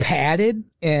padded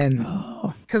and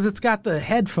because it's got the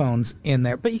headphones in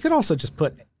there, but you could also just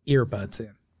put earbuds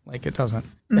in. Like it doesn't.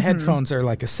 The headphones are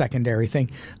like a secondary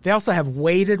thing. They also have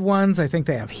weighted ones. I think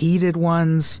they have heated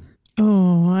ones.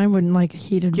 Oh, I wouldn't like a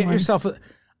heated one. Get yourself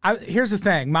here's the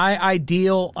thing. My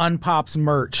ideal Unpops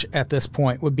merch at this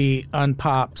point would be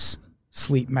Unpops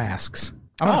sleep masks.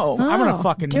 I'm gonna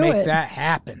fucking make that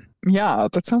happen. Yeah,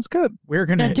 that sounds good. We're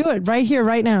gonna do it right here,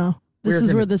 right now. This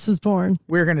is where this was born.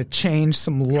 We're gonna change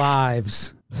some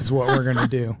lives. Is what we're gonna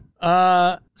do.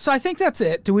 So I think that's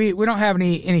it. We don't have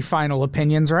any final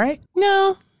opinions, right?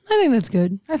 No, I think that's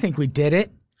good. I think we did it.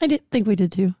 I think we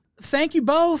did too. Thank you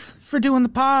both for doing the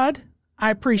pod.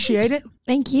 I appreciate it.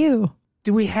 Thank you.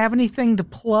 Do we have anything to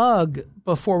plug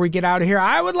before we get out of here?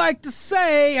 I would like to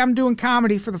say I'm doing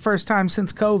comedy for the first time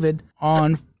since COVID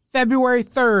on February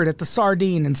 3rd at the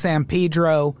Sardine in San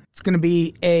Pedro. It's going to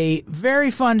be a very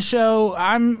fun show.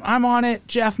 I'm on it.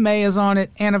 Jeff May is on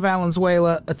it. Anna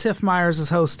Valenzuela. Atif Myers is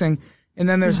hosting. And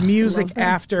then there's music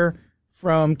after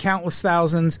from Countless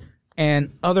Thousands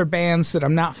and other bands that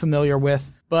I'm not familiar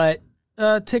with. But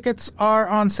tickets are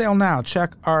on sale now.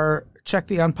 Check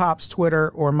the Unpops Twitter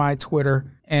or my Twitter,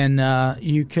 and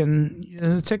you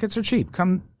can. Tickets are cheap.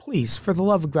 Come, please, for the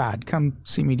love of God, come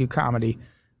see me do comedy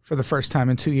for the first time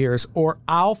in 2 years, or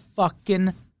I'll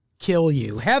fucking kill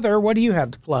you. Heather, what do you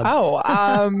have to plug?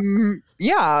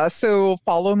 Yeah. So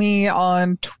follow me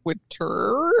on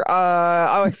Twitter.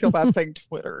 I feel bad saying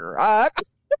Twitter.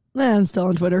 I'm still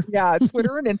on Twitter. Yeah,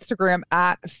 Twitter and Instagram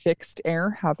at Fixed Air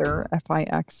Heather,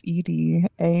 FIXEDAIR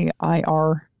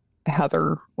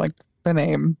Heather, like the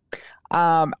name.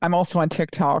 I'm also on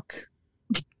TikTok.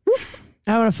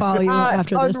 I want to follow you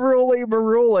after this. Unruly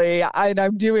Maruli, and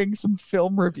I'm doing some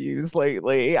film reviews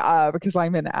lately because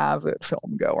I'm an avid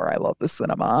film goer. I love the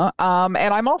cinema. And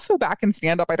I'm also back in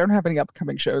stand-up. I don't have any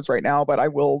upcoming shows right now, but I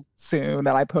will soon, and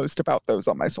I post about those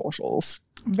on my socials.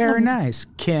 Very nice.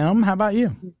 Kim, how about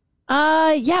you?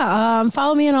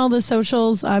 Follow me on all the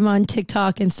socials. I'm on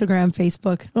TikTok, Instagram,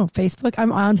 Facebook. Oh, Facebook.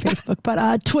 I'm on Facebook,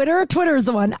 but Twitter is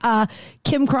the one.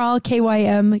 Kim Kral,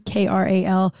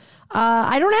 KYMKRAL.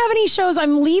 I don't have any shows.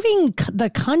 I'm leaving the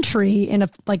country in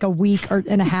a week or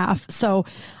and a half. So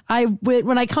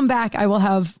when I come back, I will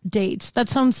have dates. That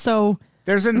sounds so.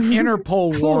 There's an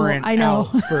Interpol cool. warrant I know.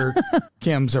 out for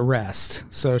Kim's arrest.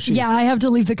 So I have to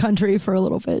leave the country for a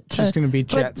little bit. She's going to be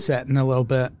jet setting a little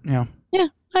bit. Yeah. Yeah.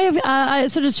 I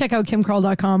have, so just check out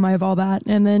KimKral.com. I have all that.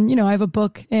 And then, I have a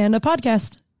book and a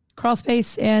podcast, Crawl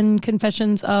Space and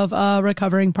Confessions of a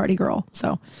Recovering Party Girl.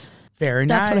 So very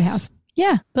nice. That's what I have.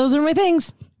 Yeah, those are my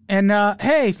things. And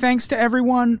hey, thanks to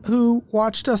everyone who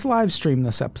watched us live stream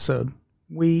this episode.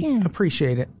 We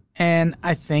appreciate it. And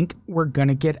I think we're going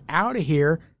to get out of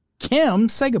here. Kim,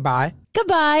 say goodbye.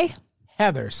 Goodbye.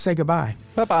 Heather, say goodbye.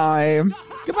 Bye-bye.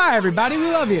 Goodbye, everybody.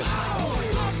 We love you.